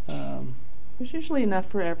 There's usually enough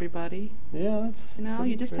for everybody. Yeah, that's.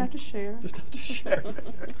 You just have to share. Just have to share.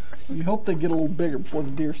 You hope they get a little bigger before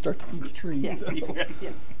the deer start to eat the trees. Yeah.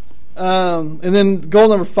 Yeah. And then goal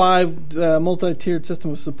number 5, multi-tiered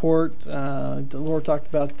system of support. Laura talked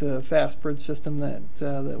about the fast bridge system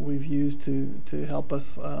that we've used to help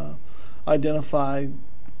us identify,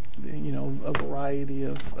 a variety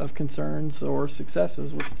of concerns or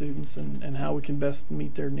successes with students and how we can best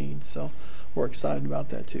meet their needs. So we're excited about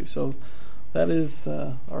that too. So that is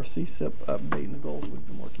our CSIP update and the goals we've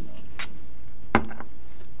been working on.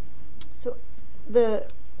 So the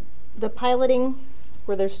piloting,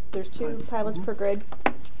 where there's 2 pilots per grade,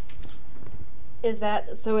 is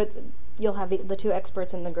that so? You'll have the 2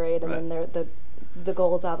 experts in the grade, and then the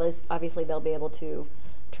goal is obviously they'll be able to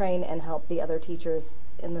train and help the other teachers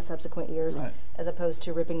in the subsequent years, as opposed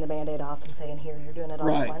to ripping the Band-Aid off and saying, here, you're doing it all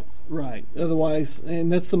at once. Right. Otherwise,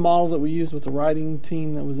 and that's the model that we used with the writing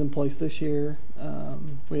team that was in place this year.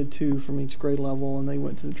 We had 2 from each grade level, and they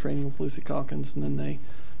went to the training with Lucy Calkins, and then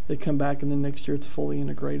they come back, and then next year it's fully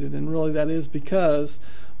integrated. And really that is because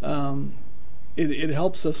it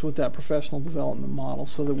helps us with that professional development model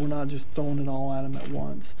so that we're not just throwing it all at them at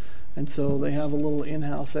once. And so they have a little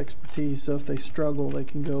in-house expertise, so if they struggle, they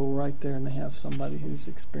can go right there and they have somebody who's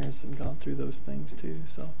experienced and gone through those things too.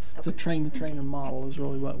 So it's a train-the-trainer model is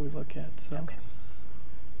really what we look at. So.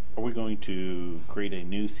 Are we going to create a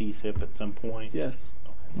new CSIP at some point? Yes.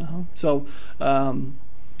 Okay. So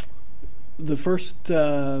the first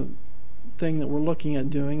thing that we're looking at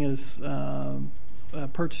doing is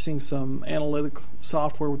purchasing some analytic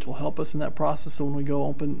software which will help us in that process. So when we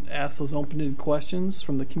go ask those open-ended questions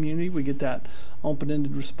from the community, we get that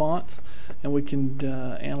open-ended response, and we can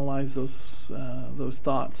analyze those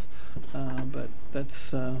thoughts. But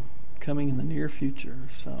that's coming in the near future.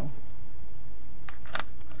 So.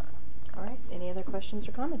 All right. Any other questions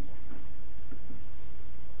or comments?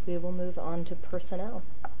 We will move on to personnel.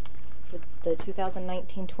 The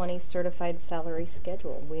 2019-20 certified salary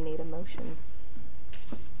schedule. We need a motion.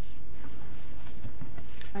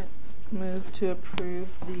 I move to approve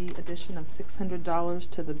the addition of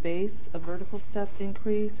 $600 to the base, a vertical step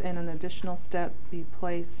increase, and an additional step be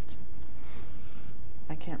placed,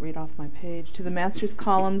 I can't read off my page, to the master's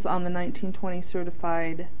columns on the 19-20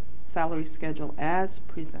 certified salary schedule as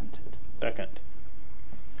presented. Second.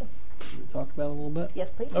 Talk about it a little bit?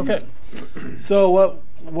 Yes, please. Okay. So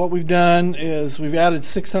what we've done is we've added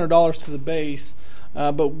 $600 to the base,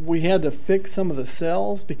 but we had to fix some of the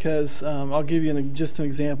cells because I'll give you just an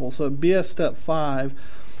example. So at BS Step 5,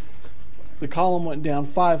 the column went down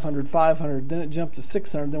 500, 500, then it jumped to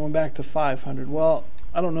 600, then went back to 500. Well,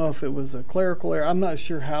 I don't know if it was a clerical error. I'm not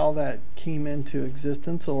sure how that came into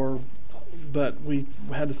existence, but we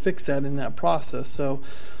had to fix that in that process. So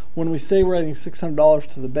when we say we're adding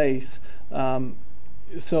 $600 to the base,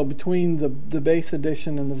 so between the base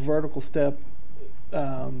edition and the vertical step,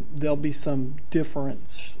 there'll be some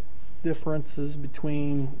differences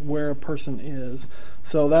between where a person is.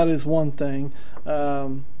 So that is one thing.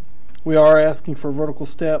 We are asking for a vertical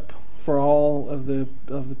step for all of the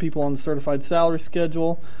people on the certified salary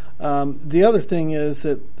schedule. The other thing is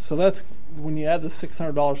that's when you add the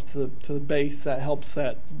 $600 to the base, that helps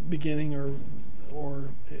that beginning or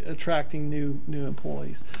attracting new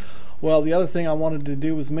employees. Well, the other thing I wanted to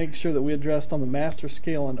do was make sure that we addressed on the master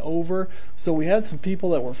scale and over. So we had some people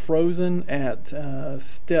that were frozen at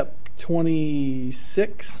step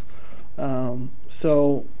 26.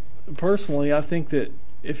 So personally, I think that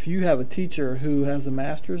if you have a teacher who has a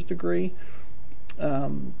master's degree, I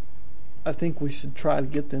think we should try to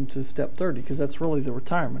get them to step 30 because that's really the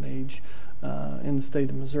retirement age in the state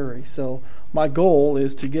of Missouri. So my goal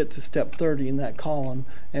is to get to step 30 in that column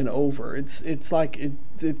and over. It's like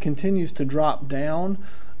it continues to drop down,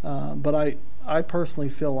 but I personally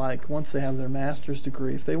feel like once they have their master's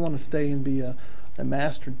degree, if they want to stay and be a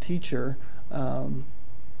master teacher,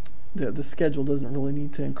 the schedule doesn't really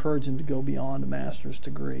need to encourage them to go beyond a master's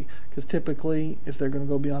degree, because typically if they're going to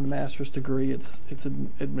go beyond a master's degree, it's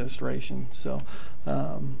administration. So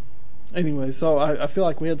anyway, so I feel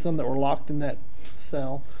like we had some that were locked in that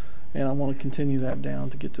cell, and I want to continue that down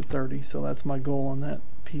to get to 30. So that's my goal on that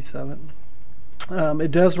piece of it.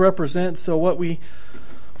 It does represent, so what we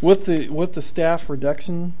with the staff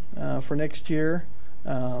reduction for next year,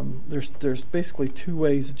 there's basically two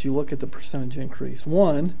ways that you look at the percentage increase.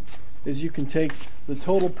 One is you can take the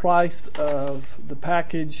total price of the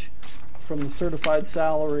package from the certified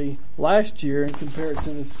salary last year and compare it to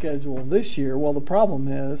the schedule this year. Well, the problem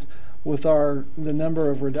is with the number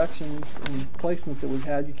of reductions and placements that we've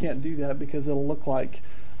had, you can't do that because it'll look like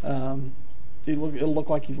it'll look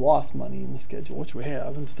like you've lost money in the schedule, which we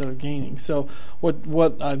have, instead of gaining. So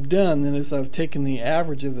what I've done then is I've taken the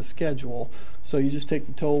average of the schedule. So you just take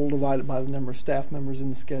the total divided by the number of staff members in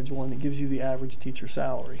the schedule, and it gives you the average teacher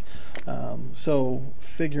salary. So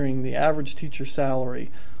figuring the average teacher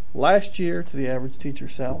salary last year to the average teacher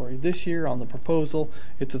salary this year on the proposal,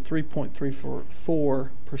 it's a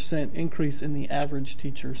 3.34% increase in the average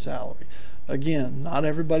teacher salary. Again, not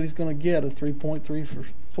everybody's going to get a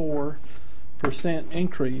 3.34%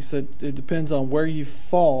 increase. It depends on where you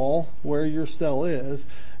fall, where your cell is,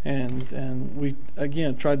 and we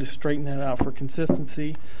again tried to straighten that out for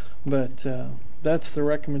consistency, but that's the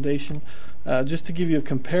recommendation. Just to give you a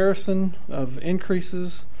comparison of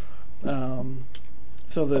increases,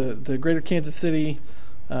 so the Greater Kansas City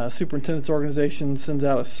Superintendent's Organization sends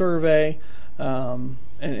out a survey, and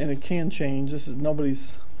it can change.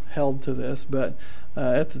 Nobody's held to this, but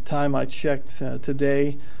at the time I checked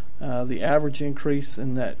today, the average increase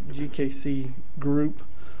in that GKC group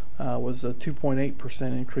was a 2.8%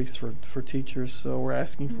 increase for teachers. So we're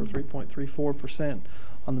asking for 3.34%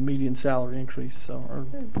 on the median salary increase. So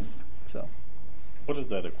what does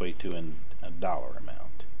that equate to in a dollar amount?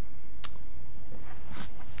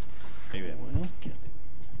 Maybe I will get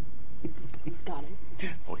it. He's got it.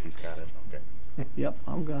 Oh, he's got it. Okay. Yep,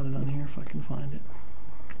 I've got it on here if I can find it.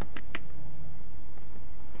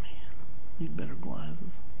 Man, need better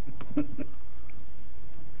glasses.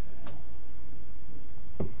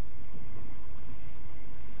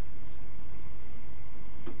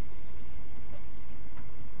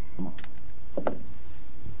 Come on.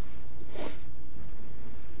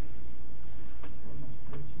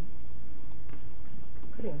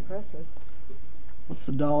 impressive. What's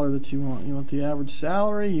the dollar that you want? You want the average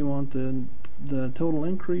salary? You want the total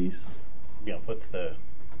increase? Yeah, what's the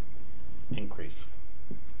increase?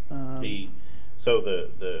 The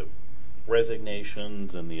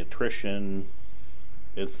resignations and the attrition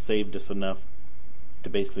has saved us enough to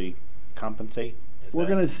basically compensate? We're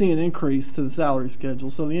going to see an increase to the salary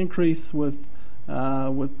schedule. So the increase with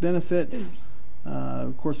benefits,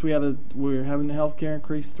 of course, we're having the health care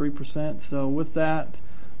increase 3%. So with that,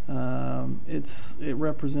 it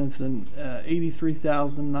represents an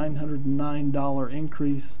 $83,909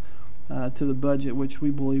 increase to the budget, which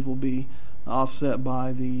we believe will be offset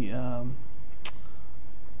by the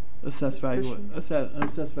assessed valuation.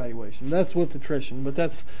 That's with attrition, but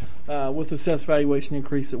that's with assessed valuation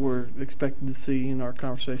increase that we're expected to see in our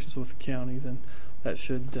conversations with the county. Then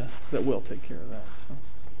that will take care of that. So,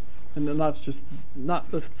 and then not just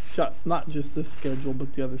this schedule,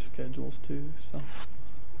 but the other schedules too. So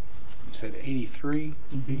you said 83.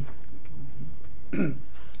 Mm-hmm.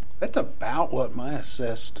 That's about what my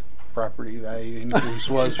assessed property value increase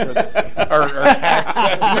was for the or tax.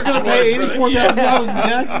 You're going to pay $84,000 in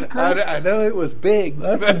taxes, Chris? I know it was big.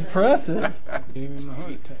 That's impressive. Maybe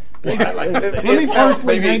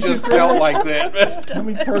it just felt like that. Let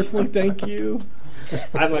me personally thank you.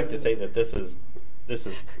 I'd like to say that this is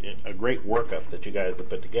a great workup that you guys have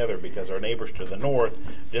put together, because our neighbors to the north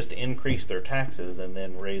just increased their taxes and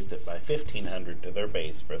then raised it by $1,500 to their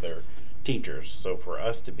base for their teachers. So for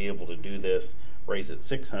us to be able to do this, raise it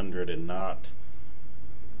 $600 and not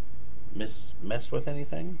mess with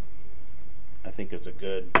anything, I think is a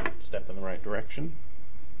good step in the right direction.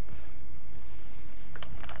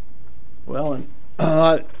 Well, and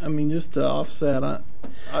I mean, just to offset,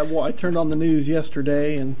 I turned on the news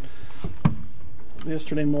yesterday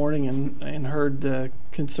morning and heard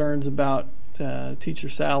concerns about teacher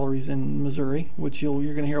salaries in Missouri, which you're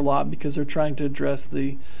going to hear a lot because they're trying to address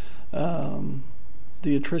the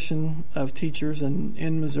attrition of teachers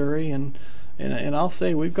in Missouri, and I'll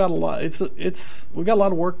say we've got a lot. We've got a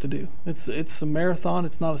lot of work to do. It's a marathon.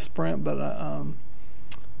 It's not a sprint, but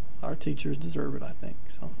our teachers deserve it, I think.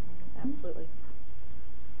 So absolutely.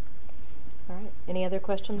 All right. Any other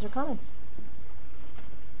questions or comments?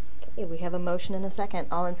 Okay, we have a motion and a second.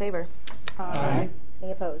 All in favor? Aye.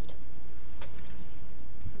 Any opposed?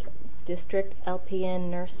 Okay. District LPN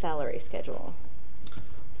nurse salary schedule.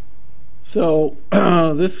 So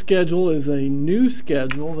this schedule is a new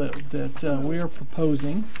schedule that we are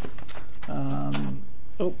proposing. I'm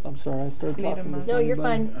sorry, I started talking. No, you're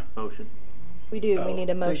fine. Motion. We do. We need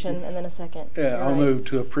a motion and then a second. Yeah, I'll move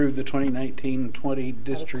to approve the 2019-20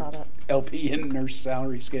 district LPN nurse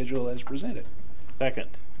salary schedule as presented. Second.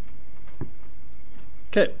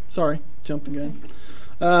 Okay, sorry, jumped again.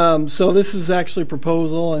 So this is actually a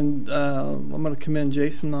proposal, and I'm going to commend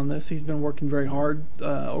Jason on this. He's been working very hard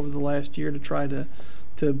over the last year to try to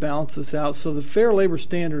balance this out. So the Fair Labor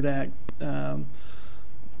Standard Act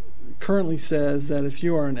currently says that if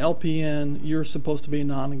you are an LPN, you're supposed to be a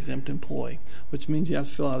non-exempt employee, which means you have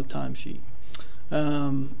to fill out a timesheet.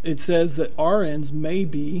 It says that RNs may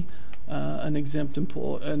be a non-exempt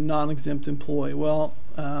employee. Well,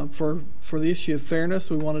 for the issue of fairness,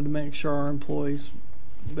 we wanted to make sure our employees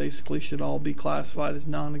basically should all be classified as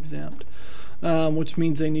non-exempt, which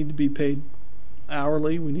means they need to be paid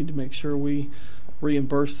hourly. We need to make sure we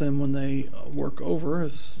reimburse them when they work over,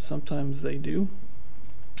 as sometimes they do.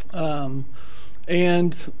 We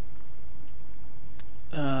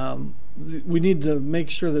need to make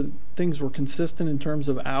sure that things were consistent in terms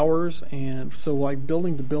of hours, and so like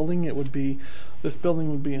building to building, this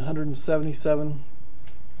building would be 177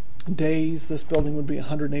 days. This building would be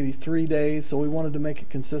 183 days. So we wanted to make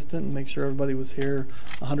it consistent and make sure everybody was here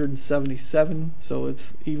 177, so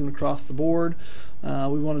it's even across the board.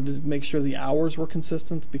 We wanted to make sure the hours were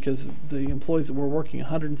consistent, because the employees that were working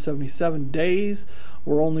 177 days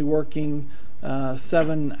were only working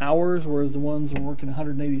 7 hours, whereas the ones who were working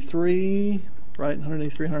 183, right,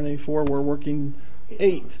 183, 184 were working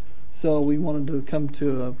 8. So we wanted to come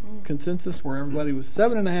to a consensus where everybody was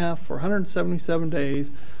 7.5 for 177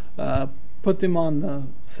 days, put them on the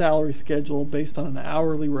salary schedule based on an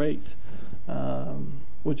hourly rate,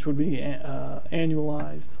 which would be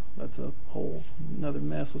annualized. That's a whole another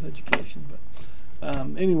mess with education, but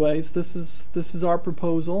anyways, this is our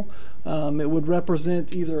proposal. It would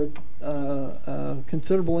represent either a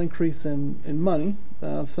considerable increase in money.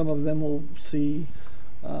 Some of them will see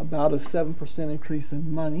about a 7% increase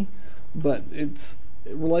in money, but it's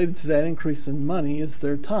related to that increase in money is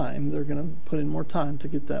their time. They're going to put in more time to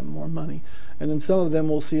get that more money. And then some of them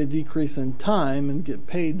will see a decrease in time and get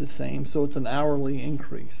paid the same, so it's an hourly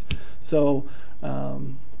increase. So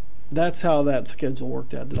that's how that schedule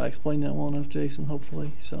worked out. Did I explain that well enough, Jason?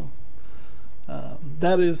 Hopefully. So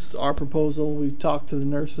that is our proposal. We talked to the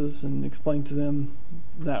nurses and explained to them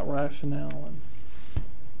that rationale, and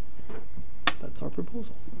that's our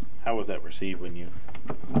proposal. How was that received when you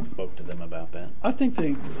spoke to them about that? I think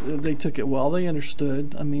they took it well. They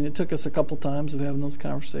understood. I mean, it took us a couple times of having those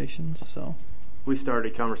conversations. So we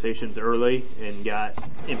started conversations early and got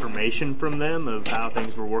information from them of how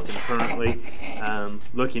things were working currently,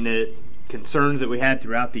 looking at concerns that we had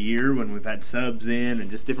throughout the year when we've had subs in and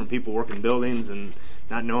just different people working buildings and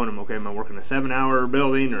not knowing them, okay, am I working a 7-hour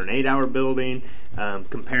building or an 8-hour building,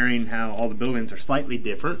 comparing how all the buildings are slightly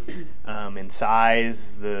different in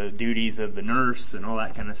size, the duties of the nurse, and all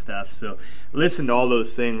that kind of stuff. So listen to all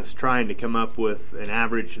those things, trying to come up with an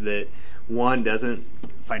average that, one, doesn't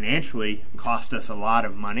financially cost us a lot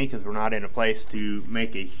of money because we're not in a place to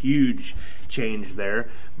make a huge change there,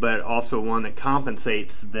 but also one that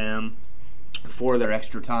compensates them for their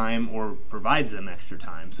extra time or provides them extra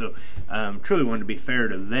time. So truly wanted to be fair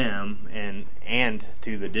to them and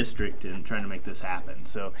to the district in trying to make this happen.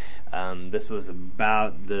 So this was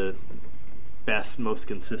about the best, most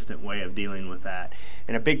consistent way of dealing with that.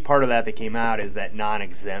 And a big part of that came out is that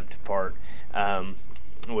non-exempt part,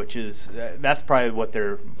 which is that's probably what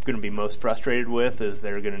they're going to be most frustrated with, is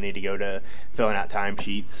they're going to need to go to filling out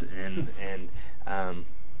timesheets and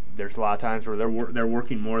there's a lot of times where they're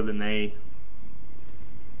working more than they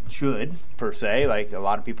should, per se, like a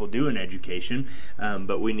lot of people do in education,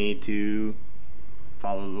 but we need to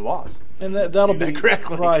follow the laws. And that'll be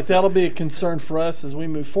correctly. Right. So that'll be a concern for us as we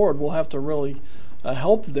move forward. We'll have to really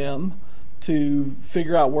help them to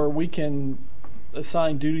figure out where we can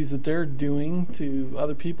assign duties that they're doing to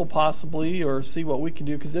other people possibly, or see what we can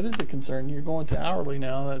do, because it is a concern. You're going to hourly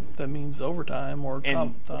now. That means overtime or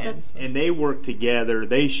comp time. And they work together.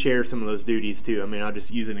 They share some of those duties too. I mean, I'll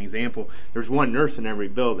just use an example. There's one nurse in every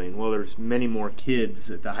building. Well, there's many more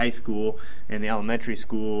kids at the high school and the elementary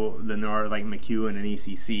school than there are like McEwen and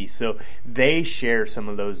ECC. So they share some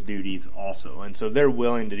of those duties also. And so they're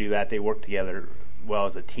willing to do that. They work together well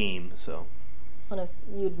as a team. So. Well,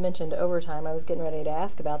 you'd mentioned overtime. I was getting ready to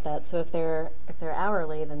ask about that. So if they're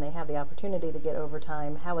hourly, then they have the opportunity to get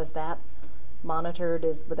overtime. How is that monitored?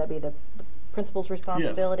 Would that be the principal's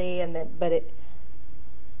responsibility? Yes.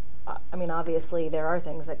 I mean, obviously there are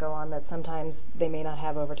things that go on that sometimes they may not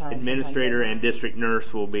have overtime. Administrator and district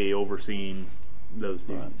nurse will be overseeing those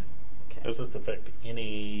duties. Right. Okay. Does this affect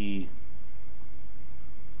any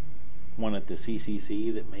one at the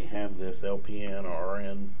CCC that may have this LPN or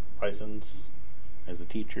RN license as a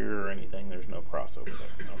teacher or anything? There's no crossover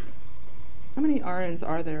there. No. How many RNs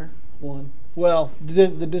are there? One. Well, the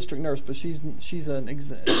district nurse, but she's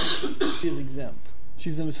exempt. She's exempt.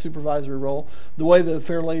 She's in a supervisory role. The way the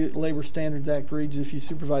Fair Labor Standards Act reads, if you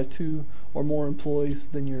supervise 2 or more employees,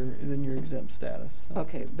 then you're exempt status. So.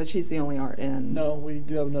 Okay, but she's the only RN. No, we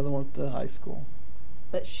do have another one at the high school.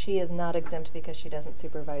 But she is not exempt because she doesn't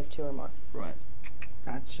supervise 2 or more. Right.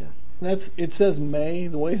 Gotcha. It says may.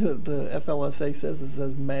 The way that the FLSA says, it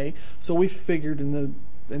says may. So we figured in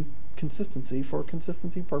consistency, for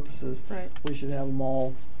consistency purposes, right, we should have them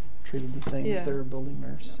all treated the same if they're a building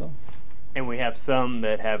nurse. So. And we have some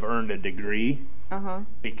that have earned a degree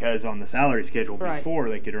because on the salary schedule before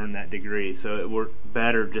they could earn that degree. So it worked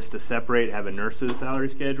better just to separate, have a nurse's salary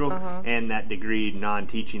schedule and that degree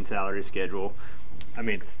non-teaching salary schedule. I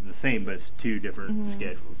mean, it's the same, but it's 2 different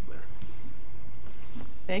schedules there.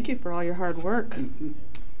 Thank you for all your hard work. All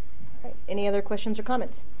right. Any other questions or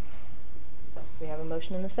comments? We have a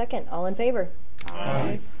motion and a second. All in favor?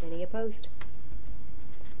 Aye. Any opposed?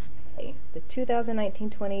 Okay. The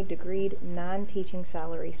 2019-20 degreed non-teaching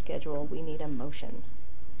salary schedule. We need a motion.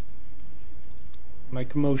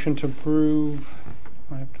 Make a motion to approve.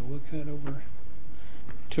 I have to look that over.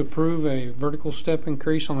 To approve a vertical step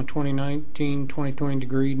increase on the 2019-2020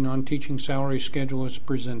 degreed non-teaching salary schedule as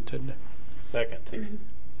presented. Second.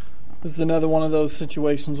 This is another one of those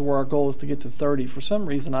situations where our goal is to get to 30. For some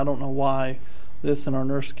reason, I don't know why this in our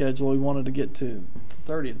nurse schedule, we wanted to get to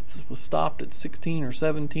 30. It was stopped at 16 or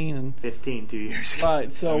 17 and 15 2 years ago.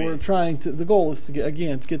 Right, so we're trying to, the goal is to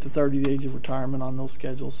get to 30, the age of retirement on those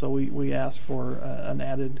schedules. So we asked for an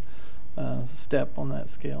added step on that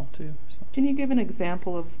scale too. So. Can you give an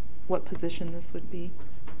example of what position this would be?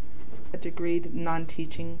 A degreed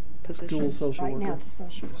non-teaching position? School social worker. Right now it's a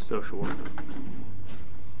social worker.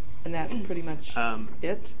 And that's pretty much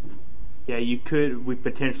it? Yeah, we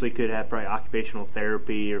potentially could have probably occupational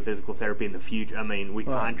therapy or physical therapy in the future. I mean, we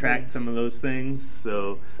contract some of those things,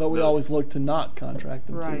 so. But we always look to not contract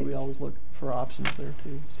them too. We always look for options there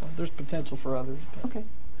too. So there's potential for others. But. Okay,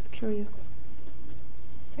 just curious.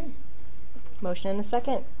 Motion and a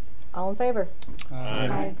second. All in favor?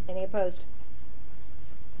 Aye. Any opposed?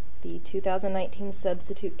 The 2019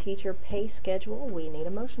 substitute teacher pay schedule. We need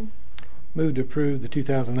a motion. Move to approve the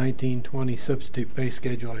 2019-20 substitute pay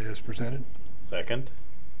schedule as presented. Second.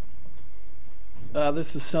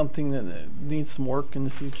 This is something that needs some work in the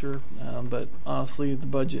future, but honestly, the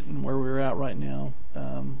budget and where we're at right now,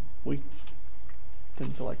 we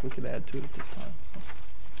didn't feel like we could add to it at this time. So.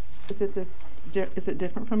 Is it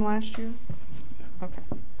different from last year? Okay.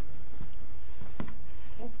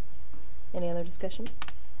 Any other discussion?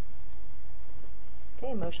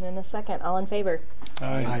 Okay, motion and a second. All in favor?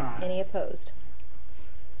 Aye. Any opposed?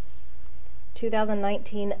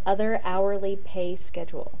 2019 other hourly pay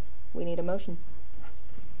schedule. We need a motion.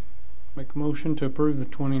 Make a motion to approve the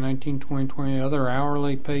 2019-2020 other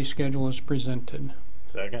hourly pay schedule as presented.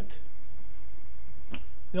 Second.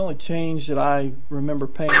 The only change that I remember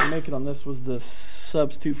making on this was the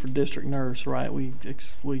substitute for district nurse, right? We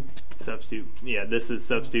Substitute. Yeah, this is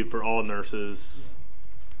substitute for all nurses.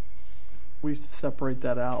 We used to separate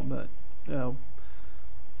that out, but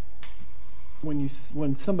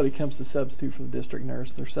when somebody comes to substitute for the district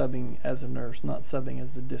nurse, they're subbing as a nurse, not subbing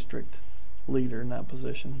as the district leader in that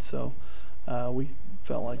position. So we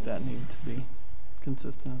felt like that needed to be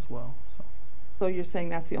consistent as well. So you're saying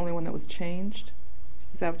that's the only one that was changed?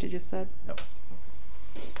 Is that what you just said? Yep.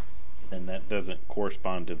 And that doesn't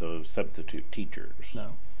correspond to those substitute teachers.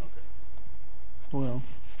 No. Okay. Well,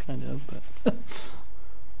 kind of, but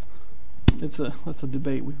that's a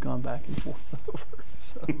debate we've gone back and forth over.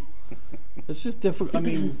 So it's just difficult. I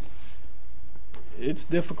mean, it's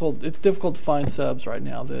difficult. It's difficult to find subs right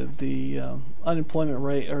now. The unemployment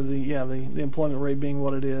rate, or the employment rate being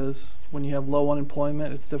what it is, when you have low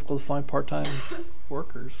unemployment, it's difficult to find part-time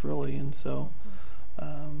workers, really, and so.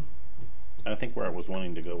 I think where I was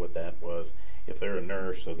wanting to go with that was, if they're a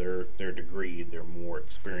nurse, so they're degreed, they're more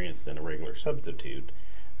experienced than a regular substitute.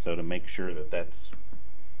 So to make sure that's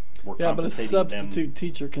we're but a compensating substitute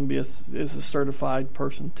teacher can be is a certified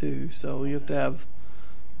person too. So you have to have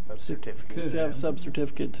certificate. You have to have a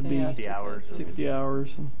sub-certificate to be 60 hours. 60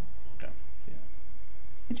 hours. And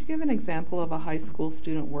Could you give an example of a high school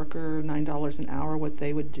student worker, $9 an hour, what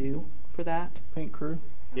they would do for that? Paint crew.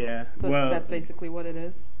 Yeah. Well, that's basically what it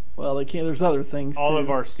is. Well, they can't. There's other things. All too. of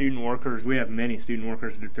our student workers, we have many student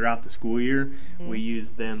workers throughout the school year. Mm-hmm. We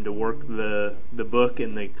use them to work the book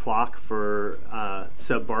and the clock for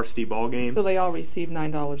sub-varsity ball games. So they all receive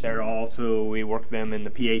 $9. They're also, we work them in the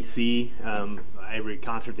PAC, every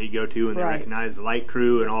concert they go to, and they recognize the light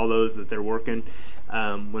crew and all those that they're working.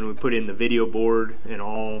 When we put in the video board and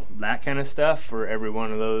all that kind of stuff for every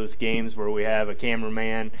one of those games where we have a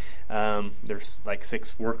cameraman, there's like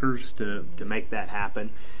 6 workers to make that happen.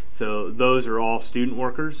 So those are all student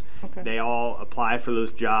workers. Okay. They all apply for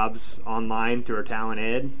those jobs online through our Talent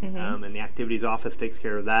Ed, and the activities office takes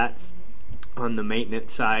care of that. On the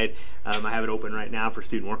maintenance side, I have it open right now for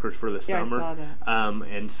student workers for the summer. I saw that.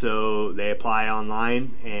 And so they apply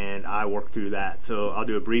online, and I work through that. So I'll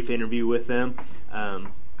do a brief interview with them.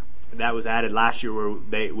 That was added last year where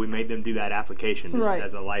we made them do that application just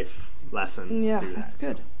as a life lesson. Yeah, that's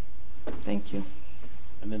good. Thank you.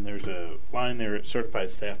 And then there's a line there at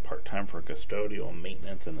certified staff part-time for custodial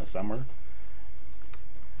maintenance in the summer.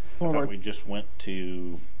 I thought we just went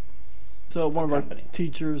to... So one of our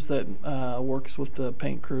teachers that works with the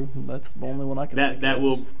paint crew, that's the only one I can think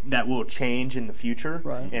of. That will change in the future,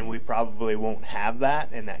 and we probably won't have that,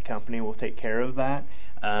 and that company will take care of that.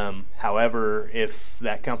 However, if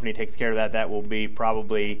that company takes care of that, that will be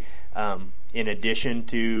probably in addition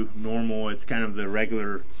to normal. It's kind of the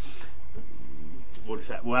regular.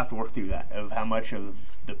 We'll have to work through that, of how much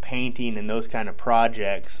of the painting and those kind of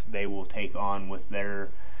projects they will take on with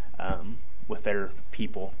their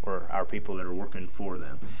people, or our people that are working for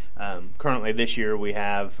them. Currently this year we're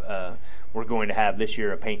going to have this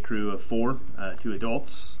year a paint crew of 4, 2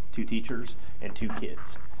 adults, 2 teachers, and 2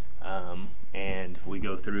 kids. And we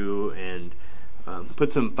go through and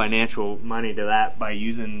put some financial money to that. By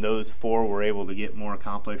using those 4, we're able to get more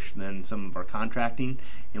accomplished than some of our contracting.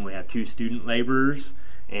 And we have 2 student laborers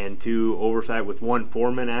and 2 oversight with 1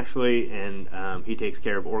 foreman actually, and he takes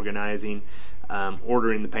care of organizing,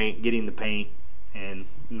 ordering the paint, getting the paint, and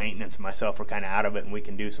maintenance and myself are kind of out of it, and we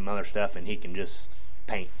can do some other stuff, and he can just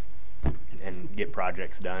paint and get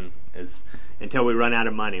projects done until we run out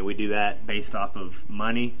of money. We do that based off of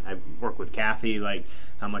money. I work with Kathy, like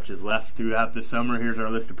how much is left throughout the summer. Here's our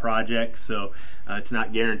list of projects. So it's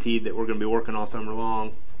not guaranteed that we're going to be working all summer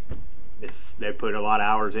long. If they put a lot of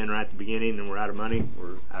hours in right at the beginning and we're out of money,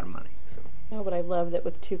 we're out of money. So No, but I love that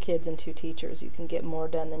with 2 kids and 2 teachers, you can get more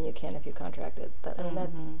done than you can if you contract it. That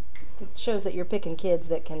it shows that you're picking kids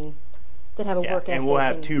that have a work ethic. And we'll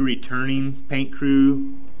have 2 returning paint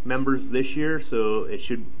crew members this year, so it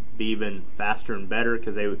should be even faster and better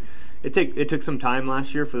because it took some time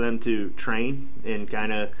last year for them to train and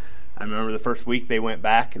kind of. I remember the first week they went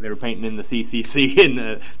back. They were painting in the CCC,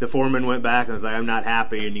 and the foreman went back and was like, "I'm not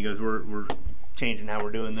happy." And he goes, "We're changing how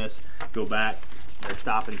we're doing this. Go back." They're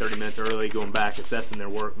stopping 30 minutes early, going back, assessing their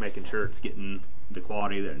work, making sure it's getting the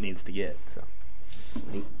quality that it needs to get. So,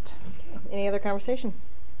 any other conversation?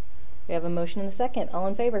 We have a motion and a second. All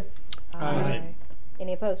in favor? Aye.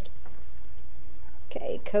 Any opposed?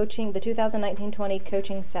 Okay, coaching, the 2019-20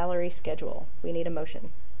 coaching salary schedule. We need a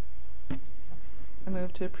motion. I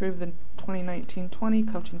move to approve the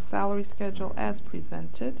 2019-20 coaching salary schedule as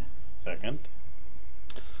presented. Second.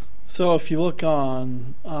 So if you look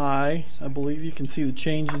on I believe you can see the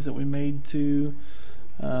changes that we made to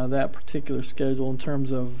that particular schedule in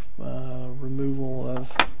terms of removal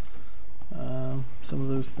of some of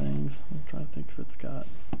those things. I'm trying to think if it's got.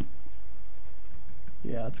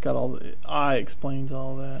 Yeah, it's got all the. I explains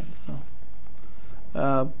all that.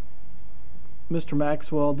 So, Mr.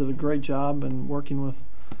 Maxwell did a great job in working with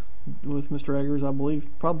Mr. Eggers. I believe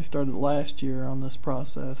probably started last year on this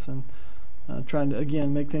process and trying to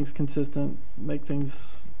again make things consistent, make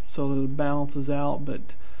things so that it balances out. But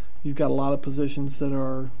you've got a lot of positions that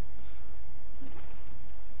are.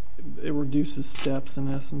 It reduces steps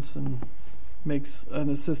in essence and makes an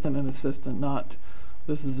assistant. Not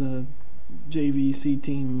this is a JVC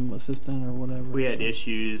team assistant or whatever. We had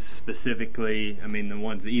issues specifically. I mean, the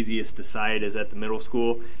one's easiest to cite is at the middle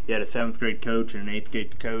school. You had a 7th grade coach and an 8th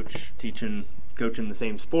grade coach coaching the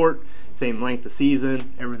same sport, same length of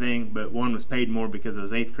season, everything, but one was paid more because it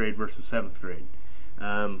was 8th grade versus 7th grade.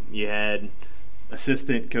 You had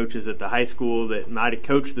assistant coaches at the high school that might have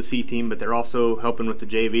coached the C team, but they're also helping with the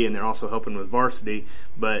JV and they're also helping with varsity,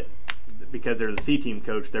 but because they're the C team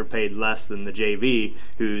coach, they're paid less than the JV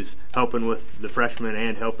who's helping with the freshmen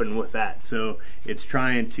and helping with that. So it's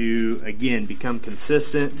trying to, again, become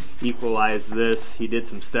consistent, equalize this. He did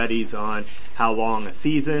some studies on how long a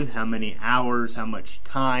season, how many hours, how much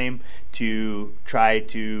time to try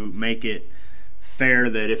to make it fair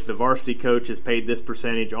that if the varsity coach is paid this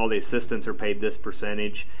percentage, all the assistants are paid this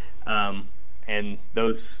percentage, and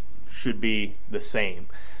those should be the same.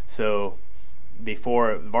 So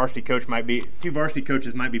before, varsity coach might be 2 varsity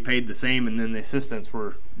coaches might be paid the same, and then the assistants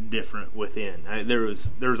were different within. There was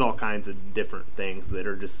all kinds of different things that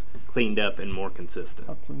are just cleaned up and more consistent.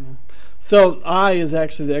 So I is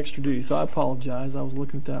actually the extra duty. So I apologize. I was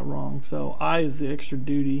looking at that wrong. So I is the extra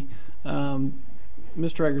duty.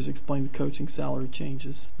 Mr. Eggers explained the coaching salary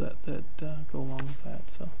changes that go along with that.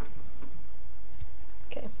 So.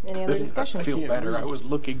 Okay. Any other discussion? I feel better. I was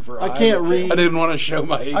looking for. I can't read. I didn't want to show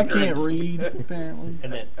my ignorance. I can't read. Apparently.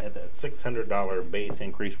 And that $600 base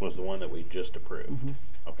increase was the one that we just approved. Mm-hmm.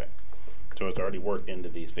 Okay. So it's already worked into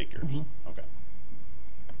these figures. Mm-hmm.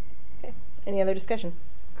 Okay. Any other discussion?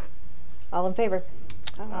 All in favor?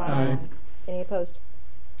 Aye. Any opposed?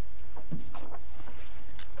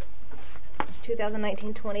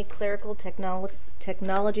 2019-20 clerical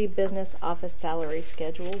technology business office salary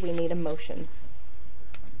schedule. We need a motion.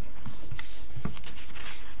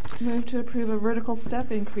 Move to approve a vertical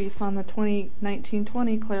step increase on the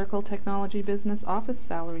 2019-20 clerical technology business office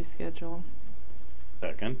salary schedule.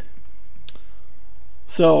 Second.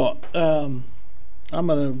 So I'm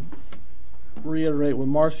going to reiterate what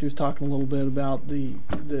Marcy was talking a little bit about.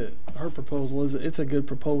 Her proposal it's a good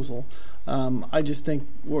proposal. I just think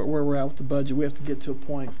where we're at with the budget, we have to get to a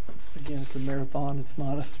point. Again, it's a marathon; it's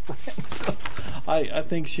not a sprint. So I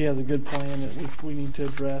think she has a good plan that we need to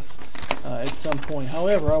address at some point.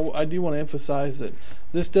 However, I do want to emphasize that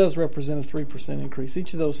this does represent a 3% increase.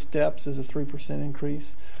 Each of those steps is a 3%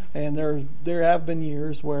 increase, and there have been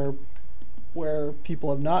years where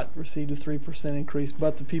people have not received a 3% increase,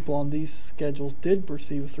 but the people on these schedules did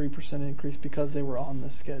receive a 3% increase because they were on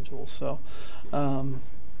this schedule. So,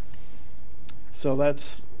 so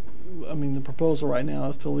that's, I mean, the proposal right now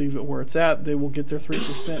is to leave it where it's at. They will get their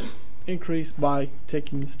 3% increase by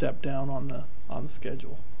taking the step down on the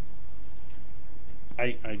schedule.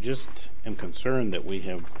 I just am concerned that we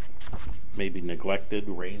have maybe neglected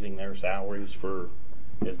raising their salaries for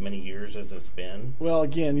as many years as it's been. Well,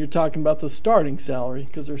 again, you're talking about the starting salary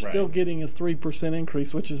because they're still Right. getting a 3%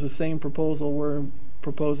 increase, which is the same proposal we're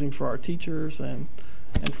proposing for our teachers and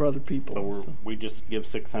for other people. So we just give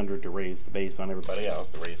 $600 to raise the base on everybody else,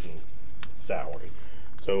 the raising salary.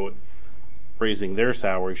 So raising their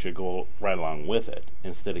salary should go right along with it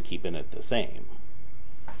instead of keeping it the same.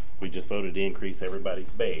 We just voted to increase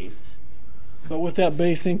everybody's base. But with that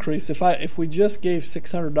base increase, if we just gave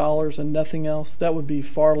 $600 and nothing else, that would be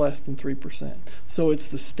far less than 3%. So it's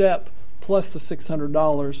the step plus the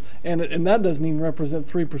 $600, and that doesn't even represent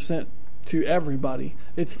 3% to everybody.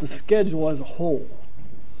 It's the schedule as a whole.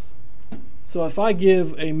 So if I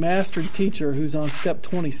give a mastered teacher who's on step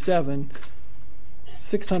 27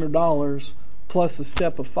 $600 plus a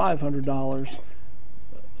step of $500,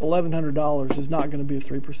 $1,100 is not going to be a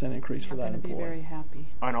 3% increase for that employee. Be very happy.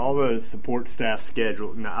 On all the support staff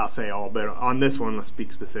schedule, no, I'll say all, but on this one, let's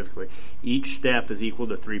speak specifically. Each step is equal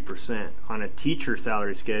to 3%. On a teacher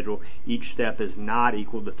salary schedule, each step is not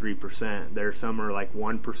equal to 3%. There, some are like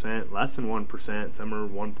 1%, less than 1%, some are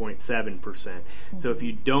 1.7%. So if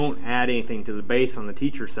you don't add anything to the base on the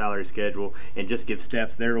teacher salary schedule and just give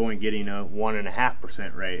steps, they're only getting a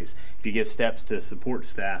 1.5% raise. If you give steps to support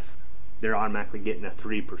staff, they're automatically getting a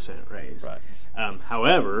 3% raise. Right.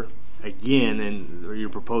 However, again, and your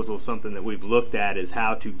proposal is something that we've looked at, is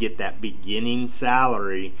how to get that beginning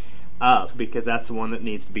salary up, because that's the one that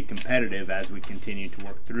needs to be competitive as we continue to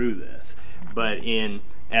work through this. But in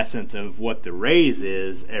essence of what the raise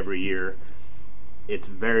is every year, it's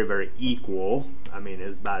very, very equal. I mean,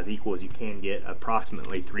 it's about as equal as you can get,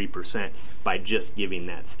 approximately 3% by just giving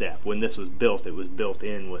that step. When this was built, it was built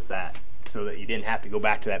in with that, so that you didn't have to go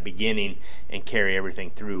back to that beginning and carry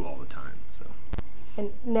everything through all the time. So,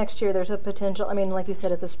 and next year there's a potential, I mean, like you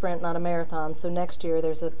said, it's a sprint, not a marathon, so next year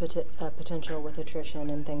there's a potential with attrition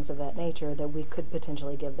and things of that nature that we could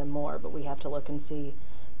potentially give them more, but we have to look and see,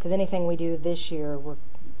 because anything we do this year,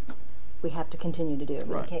 we have to continue to do. I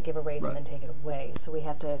mean, we can't give a raise and then take it away, so we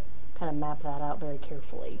have to kind of map that out very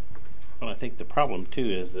carefully. Well, I think the problem, too,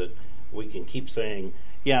 is that we can keep saying,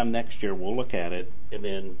 yeah, next year we'll look at it, and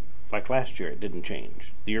then like last year, it didn't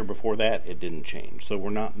change. The year before that, it didn't change. So we're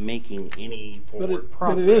not making any forward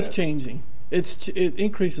progress. But it is changing. It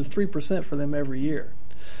increases 3% for them every year.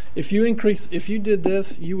 If you did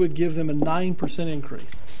this, you would give them a 9%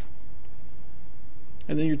 increase.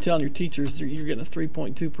 And then you're telling your teachers you're getting a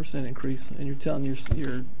 3.2% increase, and you're telling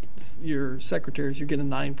your secretaries you're getting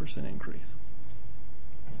a 9% increase.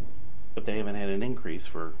 But they haven't had an increase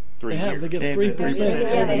for 3 years. They get 3%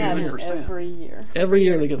 every year. Every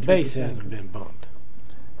year they get 3%. The base hasn't been bumped,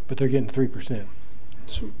 but they're getting 3%.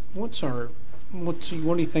 So what do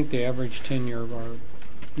you think the average tenure of our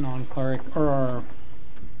non-cleric, or our,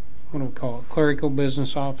 what do we call it, clerical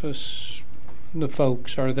business office, the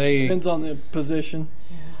folks, are they? Depends on the position.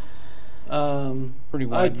 Pretty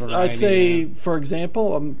wide variety. I'd say, for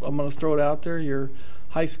example, I'm going to throw it out there, your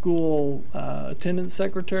high school attendance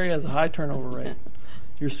secretary has a high turnover rate.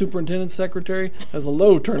 Your superintendent secretary has a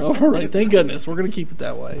low turnover rate. Thank goodness. We're going to keep it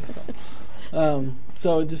that way.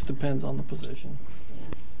 So it just depends on the position.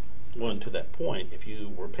 Well, and to that point, if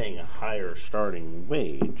you were paying a higher starting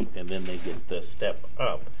wage and then they get the step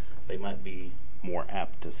up, they might be more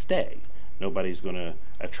apt to stay. Nobody's going to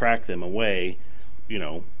attract them away,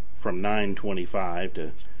 from $9.25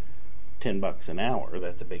 to $10 an hour.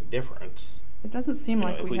 That's a big difference. It doesn't seem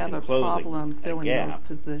like we have a problem filling those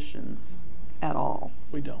positions at all.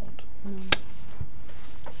 We don't.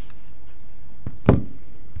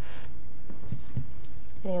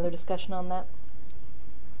 Any other discussion on that?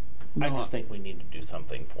 I just think we need to do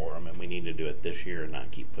something for them, and we need to do it this year and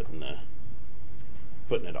not keep putting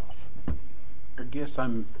it off. I guess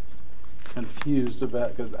I'm confused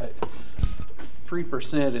about, because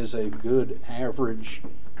 3% is a good average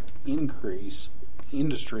increase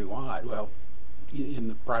industry-wide. Well, in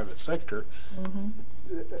the private sector.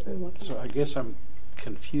 So I guess I'm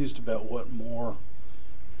confused about what more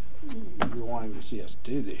you're wanting to see us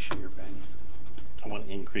do this year, Ben. I want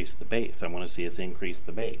to increase the base. I want to see us increase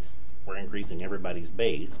the base. We're increasing everybody's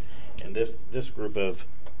base, and this group of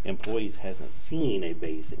employees hasn't seen a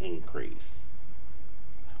base increase.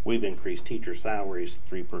 We've increased teacher salaries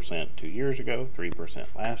 3% 2 years ago, 3%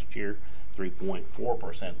 last year,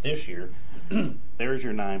 3.4% this year. There's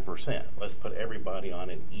your 9%. Let's put everybody on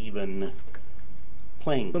an even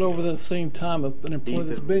playing field. But over the same time, an employee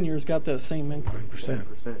that's been here has got that same increase.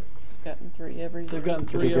 Gotten 3 every year. They've gotten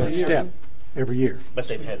 3 every year. Step every year. But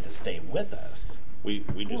they've had to stay with us. We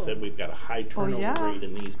just said we've got a high turnover rate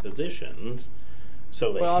in these positions.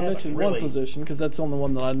 So they I mentioned one position because that's the only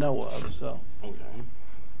one that I know of. So okay.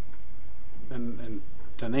 And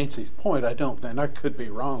to Nancy's point, I don't think, I could be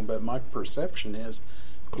wrong, but my perception is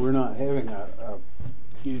we're not having a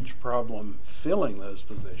huge problem filling those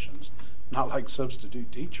positions. Not like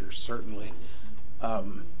substitute teachers, certainly. I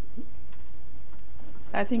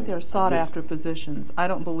think they're sought-after positions. I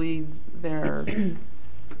don't believe they're...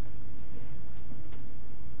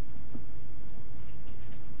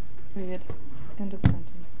 Period. End of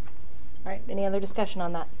sentence. All right, any other discussion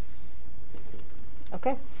on that?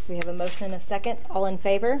 Okay, we have a motion and a second. All in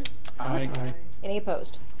favor? Aye. Any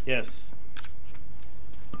opposed? Yes.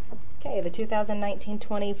 Okay, the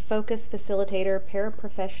 2019-20 Focus Facilitator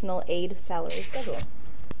Paraprofessional Aid Salary Schedule.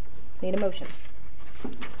 Need a motion.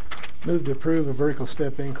 Move to approve a vertical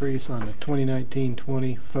step increase on the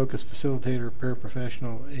 2019-20 Focus Facilitator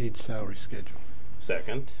Paraprofessional Aid Salary Schedule.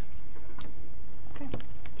 Second.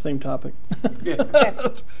 Same topic. Yeah. Okay.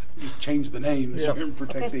 Change the names Yep. and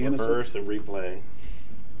protect Okay. the innocent. Reverse and replay.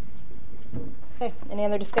 Okay, any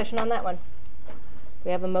other discussion on that one? We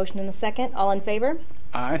have a motion and a second. All in favor?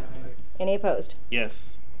 Aye. Any opposed?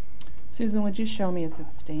 Yes. Susan, would you show me as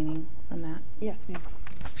abstaining from that? Yes, ma'am.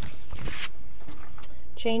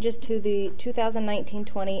 Changes to the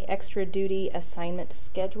 2019-20 Extra Duty Assignment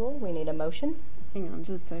Schedule. We need a motion. Hang on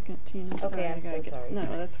just a second, Tina. Okay, Sorry, I'm I gotta so get- sorry. No,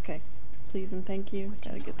 that's okay. Please and thank you.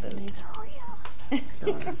 Gotta get those.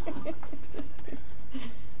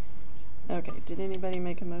 Okay, did anybody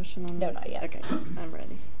make a motion on No, this? not yet. Okay, I'm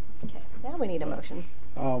ready. Okay, now we need a motion.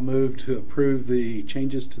 I'll move to approve the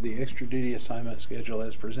changes to the extra duty assignment schedule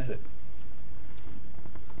as presented.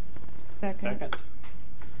 Second.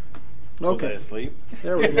 Was I Okay. asleep?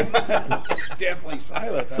 There we go. Definitely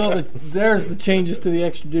silent. So there's the changes to the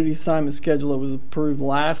extra duty assignment schedule that was approved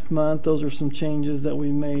last month. Those are some changes that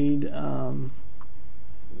we made.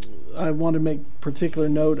 I want to make particular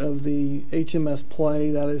note of the HMS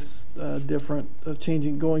play. That is different,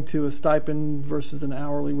 changing, going to a stipend versus an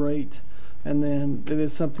hourly rate. And then it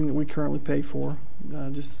is something that we currently pay for,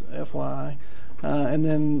 just FYI. And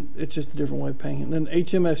then it's just a different way of paying it. And then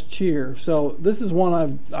HMS cheer. So this is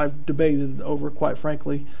one I've debated over, quite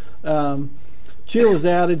frankly. Cheer was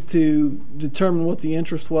added to determine what the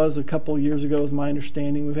interest was a couple of years ago, is my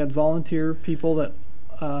understanding. We've had volunteer people that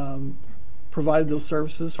provided those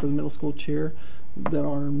services for the middle school cheer that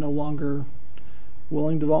are no longer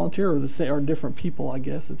willing to volunteer, or different people, I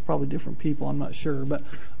guess. It's probably different people, I'm not sure. But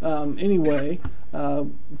anyway,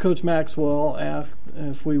 Coach Maxwell asked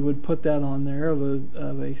if we would put that on there of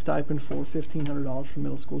a stipend for $1,500 for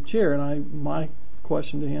middle school cheer. And my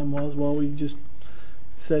question to him was, well, we just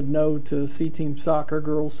said no to C-team soccer,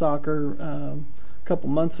 girls soccer, a couple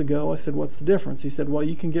months ago. I said, what's the difference? He said, well,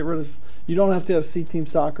 you can get rid of, you don't have to have C-team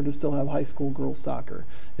soccer to still have high school girls soccer.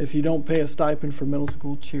 If you don't pay a stipend for middle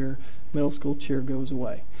school cheer goes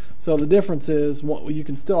away. So the difference is you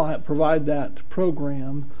can still provide that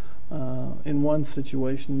program in one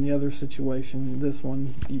situation. In the other situation, this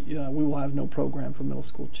one, we will have no program for middle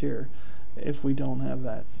school cheer if we don't have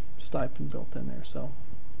that stipend built in there. So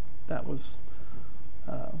that was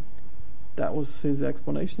his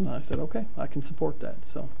explanation. I said, okay, I can support that.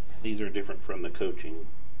 So These are different from the coaching.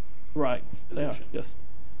 right, they are. Yes,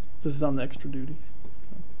 this is on the extra duties.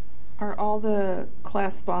 Are all the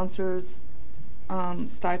class sponsors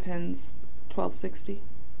stipends $1,260?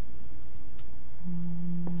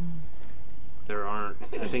 There aren't.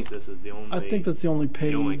 I think this is the only. I think that's the only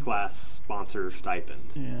paid. The only class sponsor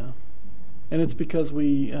stipend. Yeah, and it's because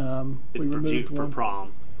we It's we removed for one.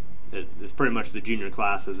 prom. It's pretty much the junior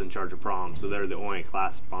class is in charge of prom, so they're the only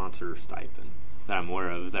class sponsor stipend that I'm aware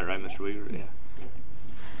of. Is that right, Mr. Weaver? Yeah.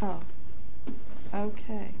 Oh,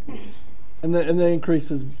 okay. And the increase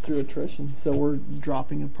is through attrition, so we're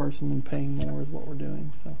dropping a person and paying more is what we're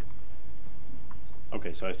doing. So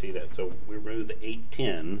Okay, so I see that. So we removed the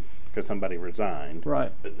 810 because somebody resigned.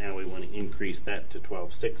 Right. But now we want to increase that to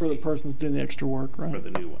 1260 for the person that's doing the extra work, right? for the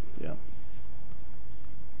new one. Yeah.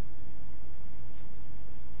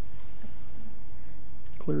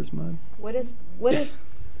 Clear as mud. What is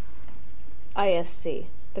ISC,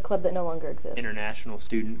 the club that no longer exists? International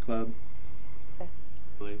Student Club. Okay.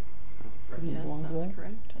 I believe. Yes, that's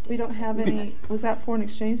correct. We don't have any. Was that foreign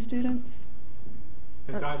exchange students?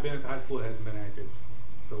 Since I've been at the high school, it hasn't been active.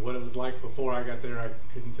 So what it was like before I got there, I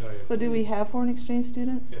couldn't tell you. So do we have foreign exchange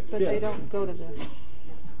students? Yes, we But do. they don't go to this.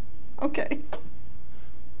 Okay.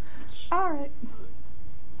 All right.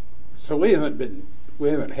 So we haven't been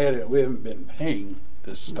paying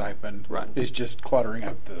this stipend. Right. It's just cluttering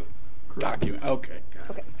up the document. Okay.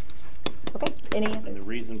 Got it. Okay. Any And other? the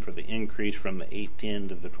reason for the increase from the 810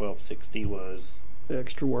 to the 1260 was The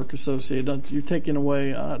extra work associated. You're taking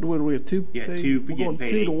away. What do we have? Two. Yeah, paid? two We're getting going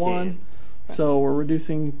paid 2 to 1. $810. So we're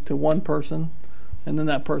reducing to one person, and then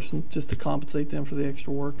that person just to compensate them for the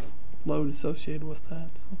extra work load associated with that.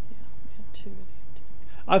 So.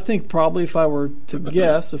 I think probably if I were to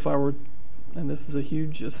guess, and this is a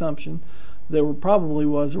huge assumption, there probably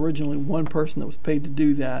was originally one person that was paid to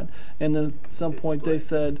do that, and then at some point they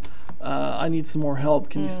said, I need some more help.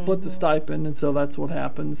 Can you split the stipend? And so that's what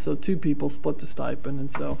happened. So 2 people split the stipend,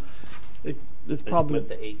 and so It's They probably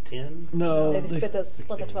split the 810. no. They split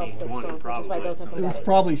the 12 6, which is why both of them It was got it.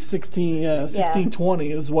 probably 16. Yeah,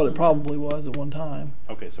 1620 is what it probably was at one time.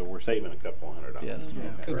 Okay, so we're saving a couple $100. Yes.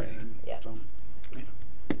 Okay. Right. Yeah.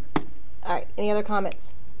 All right. Any other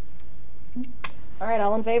comments? All right.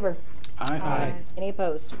 All in favor? Aye. Any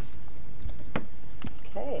opposed?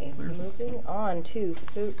 Okay. Moving on to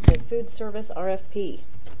the food service RFP.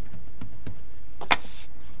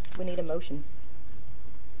 We need a motion.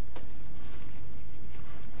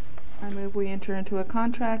 I move we enter into a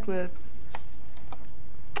contract with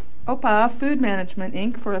OPA Food Management,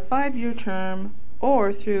 Inc. for a 5-year term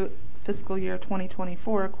or through fiscal year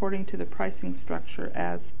 2024 according to the pricing structure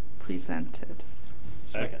as presented.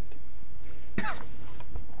 Second.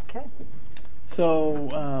 Okay.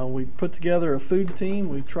 So we put together a food team.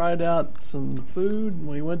 We tried out some food.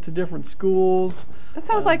 We went to different schools. That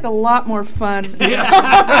sounds like a lot more fun.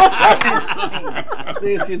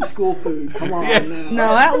 It's school food. Come on now.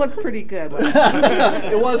 No, that looked pretty good.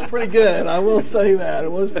 It was pretty good. I will say that.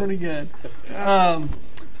 It was pretty good.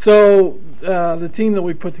 So the team that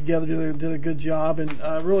we put together did a good job, and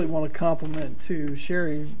I really want to compliment to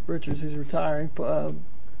Sherry Richards, who's retiring.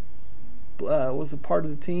 Was a part of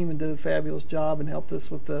the team and did a fabulous job and helped us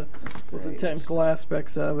with the technical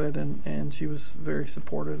aspects of it, and she was very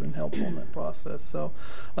supportive and helpful in that process. So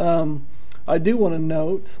I do want to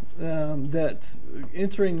note that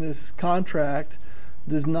entering this contract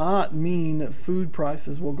does not mean that food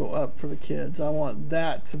prices will go up for the kids. I want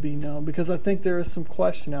that to be known, because I think there is some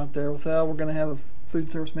question out there with, we're going to have a food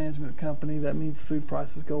service management company, that means food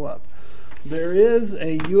prices go up. There is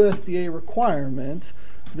a USDA requirement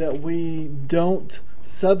that we don't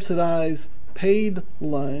subsidize paid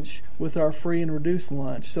lunch with our free and reduced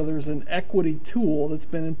lunch. So there's an equity tool that's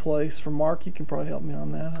been in place for Mark. You can probably help me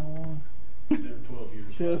on that. How long? 12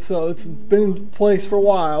 years. So it's been in place for a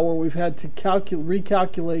while, where we've had to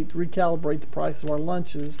recalibrate the price of our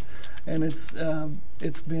lunches, and it's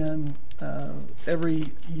been every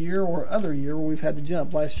year or other year where we've had to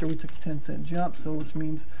jump. Last year we took a 10-cent jump, so which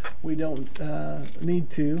means we don't need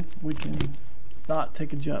to. We can not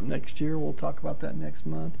take a jump next year. We'll talk about that next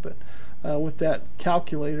month. But with that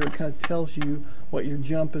calculator, it kind of tells you what your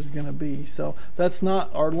jump is going to be. So that's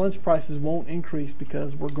not, our lunch prices won't increase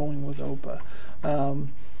because we're going with OPA.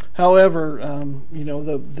 However,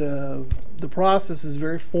 the process is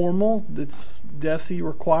very formal. It's DESE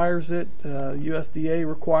requires it, USDA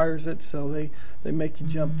requires it, so they make you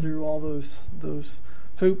jump through all those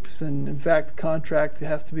hoops, and in fact the contract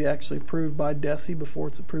has to be actually approved by DESE before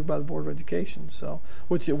it's approved by the Board of Education, so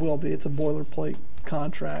which it will be. It's a boilerplate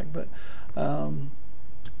contract, but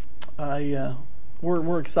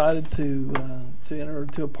we're excited to enter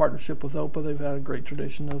into a partnership with OPA. They've had a great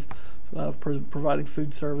tradition of providing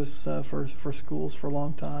food service for schools for a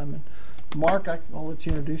long time. And Mark, I'll let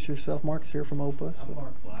you introduce yourself. Mark's here from OPA. So. I'm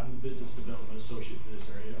Mark Bly. I'm the Business Development Associate for this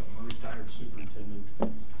area. I'm a retired superintendent.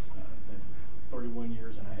 31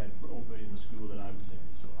 years, and I had OPA in the school that I was in.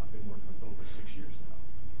 So I've been working with OPA 6 years now.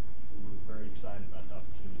 So we're very excited about the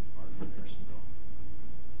opportunity to partner with Harrisonville.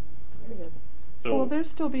 Very good. So will there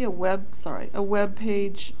still be a web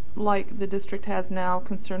page like the district has now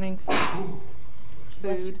concerning food?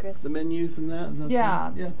 The menus and that? Is that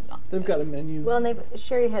yeah. Yeah. They've got a menu. Well, and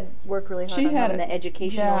Sherry had worked really hard on having the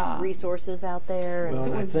educational resources out there. Well,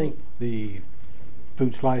 and I think the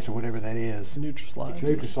Food Slice or whatever that is,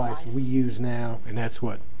 Nutri-Slice we use now, and that's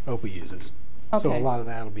what OPA uses. Okay. So a lot of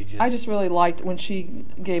that will be just... I just really liked when she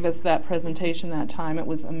gave us that presentation that time. It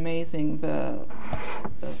was amazing.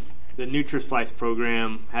 The Nutri-Slice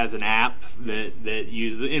program has an app that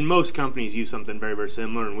uses, and most companies use something very, very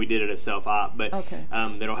similar, and we did it as self-op, but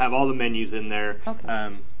that'll have all the menus in there.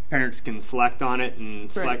 Okay. Parents can select on it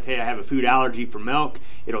and select, hey, I have a food allergy for milk.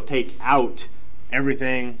 It'll take out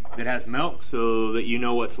everything that has milk so that you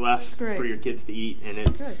know what's left for your kids to eat, and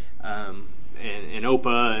it's and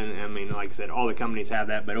OPA, and I mean, like I said, all the companies have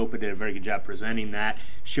that, but OPA did a very good job presenting that,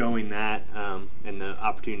 showing that, and the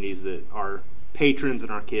opportunities that our patrons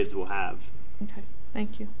and our kids will have. Okay,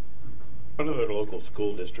 thank you. What other local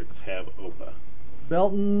school districts have OPA?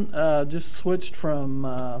 Belton just switched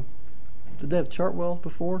from. Did they have Chartwells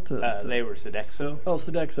before? They were Sodexo. Oh,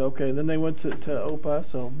 Sodexo. Okay, then they went to OPA.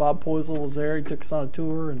 So Bob Poisel was there. He took us on a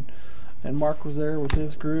tour, and Mark was there with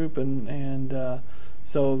his group, and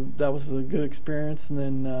so that was a good experience. And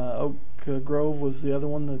then Oak Grove was the other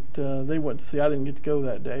one that they went to see. I didn't get to go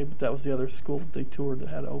that day, but that was the other school that they toured that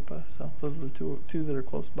had OPA. So those are the two that are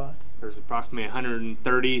close by. There's approximately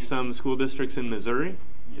 130 some school districts in Missouri.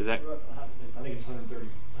 Is that? I think it's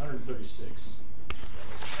 136.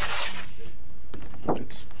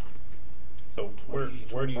 So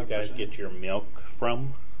where do you guys get your milk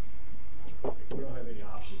from? We don't have any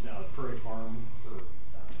options now. Prairie Farm or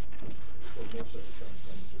most of it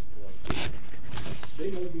comes from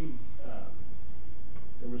they may be.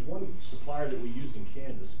 There was one supplier that we used in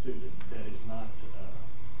Kansas too that is not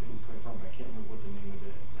in Prairie Farm. I can't remember what the name of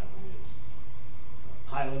that one is.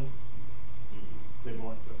 Highland. They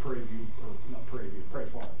bought Prairie View, or not Prairie View, Prairie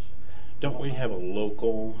Farms. Don't we have a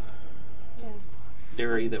local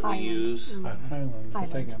dairy that we use? Highland, I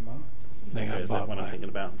think I bought. Is that what I'm thinking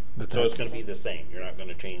about? So it's going to be the same. You're not going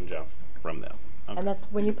to change off from them. Okay. And that's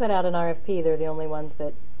when you put out an RFP, they're the only ones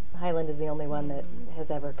that, Highland is the only one that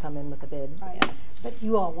has ever come in with a bid. Right. Yeah. But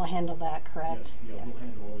you all will handle that, correct? Yes. We'll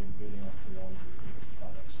handle all your bidding for all your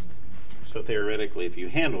products. So theoretically, if you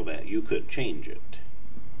handle that, you could change it.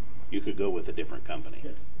 You could go with a different company.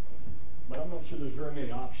 Yes. But I'm not sure there's very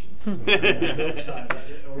many options. On the milk side,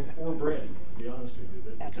 or bread, to be honest with you.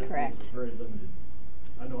 That's correct. Very limited.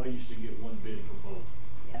 I know I used to get one bid for both.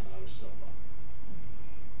 Yes. When I was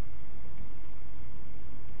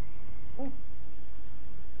self-buying.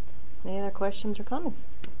 Any other questions or comments?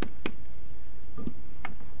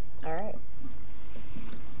 All right.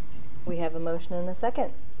 We have a motion and a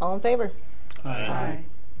second. All in favor? Aye.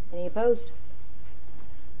 Any opposed?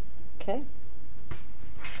 Okay.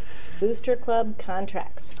 Booster Club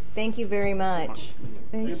contracts. Thank you very much.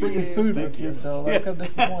 You didn't bring any food with you, so I'm kind of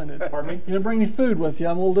disappointed. Pardon me? You didn't bring any food with you.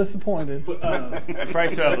 I'm a little disappointed. Probably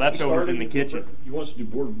still have leftovers in the kitchen. You want us to do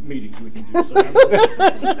board meetings, we can do so.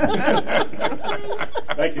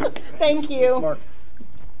 Thank you. Thank you. Mark.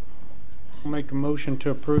 I'll make a motion to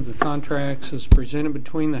approve the contracts as presented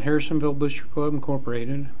between the Harrisonville Booster Club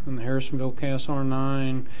Incorporated and the Harrisonville Cass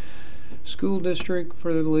R9 School District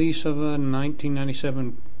for the lease of a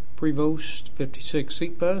 1997 Prevost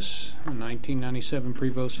 56-seat bus, a 1997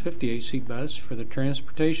 Prevost 58-seat bus for the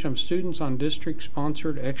transportation of students on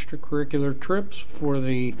district-sponsored extracurricular trips for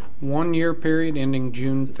the one-year period ending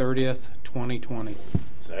June 30th, 2020.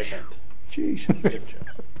 Second. Jeez. Good job.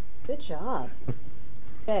 Good job.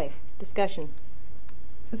 Okay, discussion.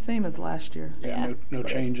 It's the same as last year. Yeah, no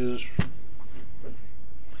changes.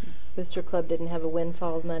 Booster Club didn't have a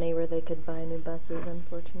windfall of money where they could buy new buses,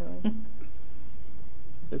 unfortunately.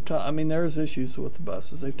 I mean, there's issues with the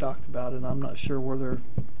buses. They've talked about it, and I'm not sure where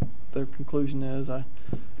their conclusion is.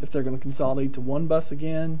 If they're going to consolidate to one bus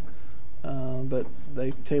again, but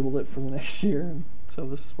they tabled it for the next year, and so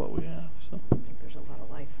this is what we have. So I think there's a lot of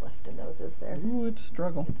life left in those, is there? Ooh, it's a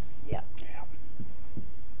struggle. Yeah.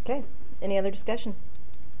 Okay. Any other discussion?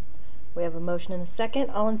 We have a motion and a second.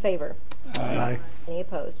 All in favor? Aye. Any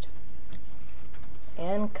opposed?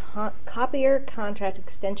 And copier contract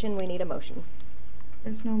extension, we need a motion.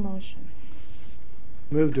 There's no motion.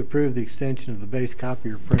 Move to approve the extension of the base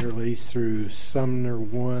copier printer lease through Sumner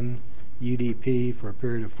 1 UDP for a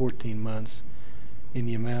period of 14 months in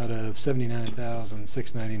the amount of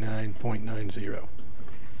 $79,699.90. Do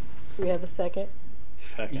we have a second?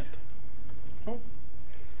 Second. Okay.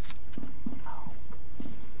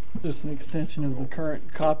 Just an extension of the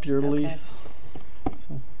current copier lease.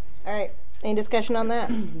 So. All right. Any discussion on that?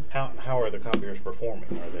 How are the copiers performing?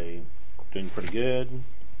 Are they doing pretty good?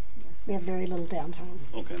 Yes, we have very little downtime.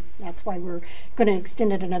 Okay. That's why we're going to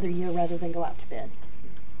extend it another year rather than go out to bid.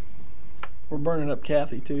 We're burning up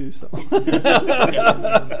Kathy too, so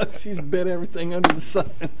she's bid everything under the sun.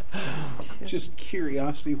 Just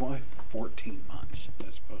curiosity, why 14 months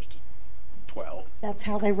as opposed to 12? That's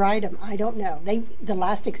how they write them. I don't know. The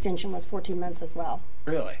last extension was 14 months as well.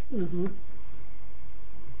 Really? Mm-hmm.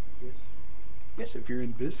 Yes, if you're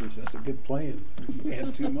in business, that's a good plan. You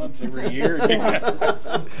add 2 months every year.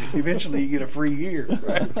 Eventually, you get a free year.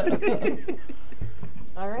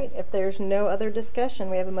 All right. If there's no other discussion,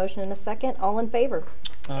 we have a motion and a second. All in favor?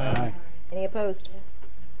 Aye. Any opposed?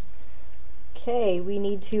 Okay, we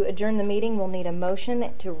need to adjourn the meeting. We'll need a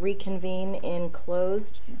motion to reconvene in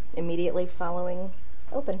closed immediately following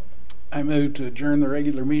open. I move to adjourn the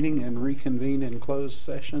regular meeting and reconvene in closed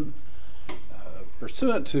session.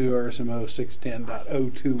 Pursuant to RSMO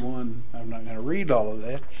 610.021, I'm not going to read all of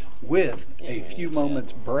that, with a few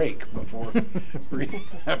moments break before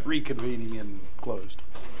reconvening in closed.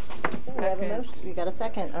 We have a motion. You got a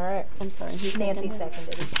second. All right. I'm sorry. Nancy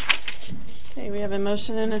seconded. Okay, we have a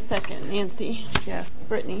motion and a second. Nancy? Yes.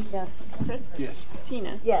 Brittany? Yes. Chris? Yes.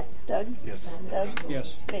 Tina? Yes. Doug? Yes. Doug?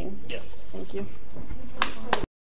 Yes. Bing? Yes. Thank you.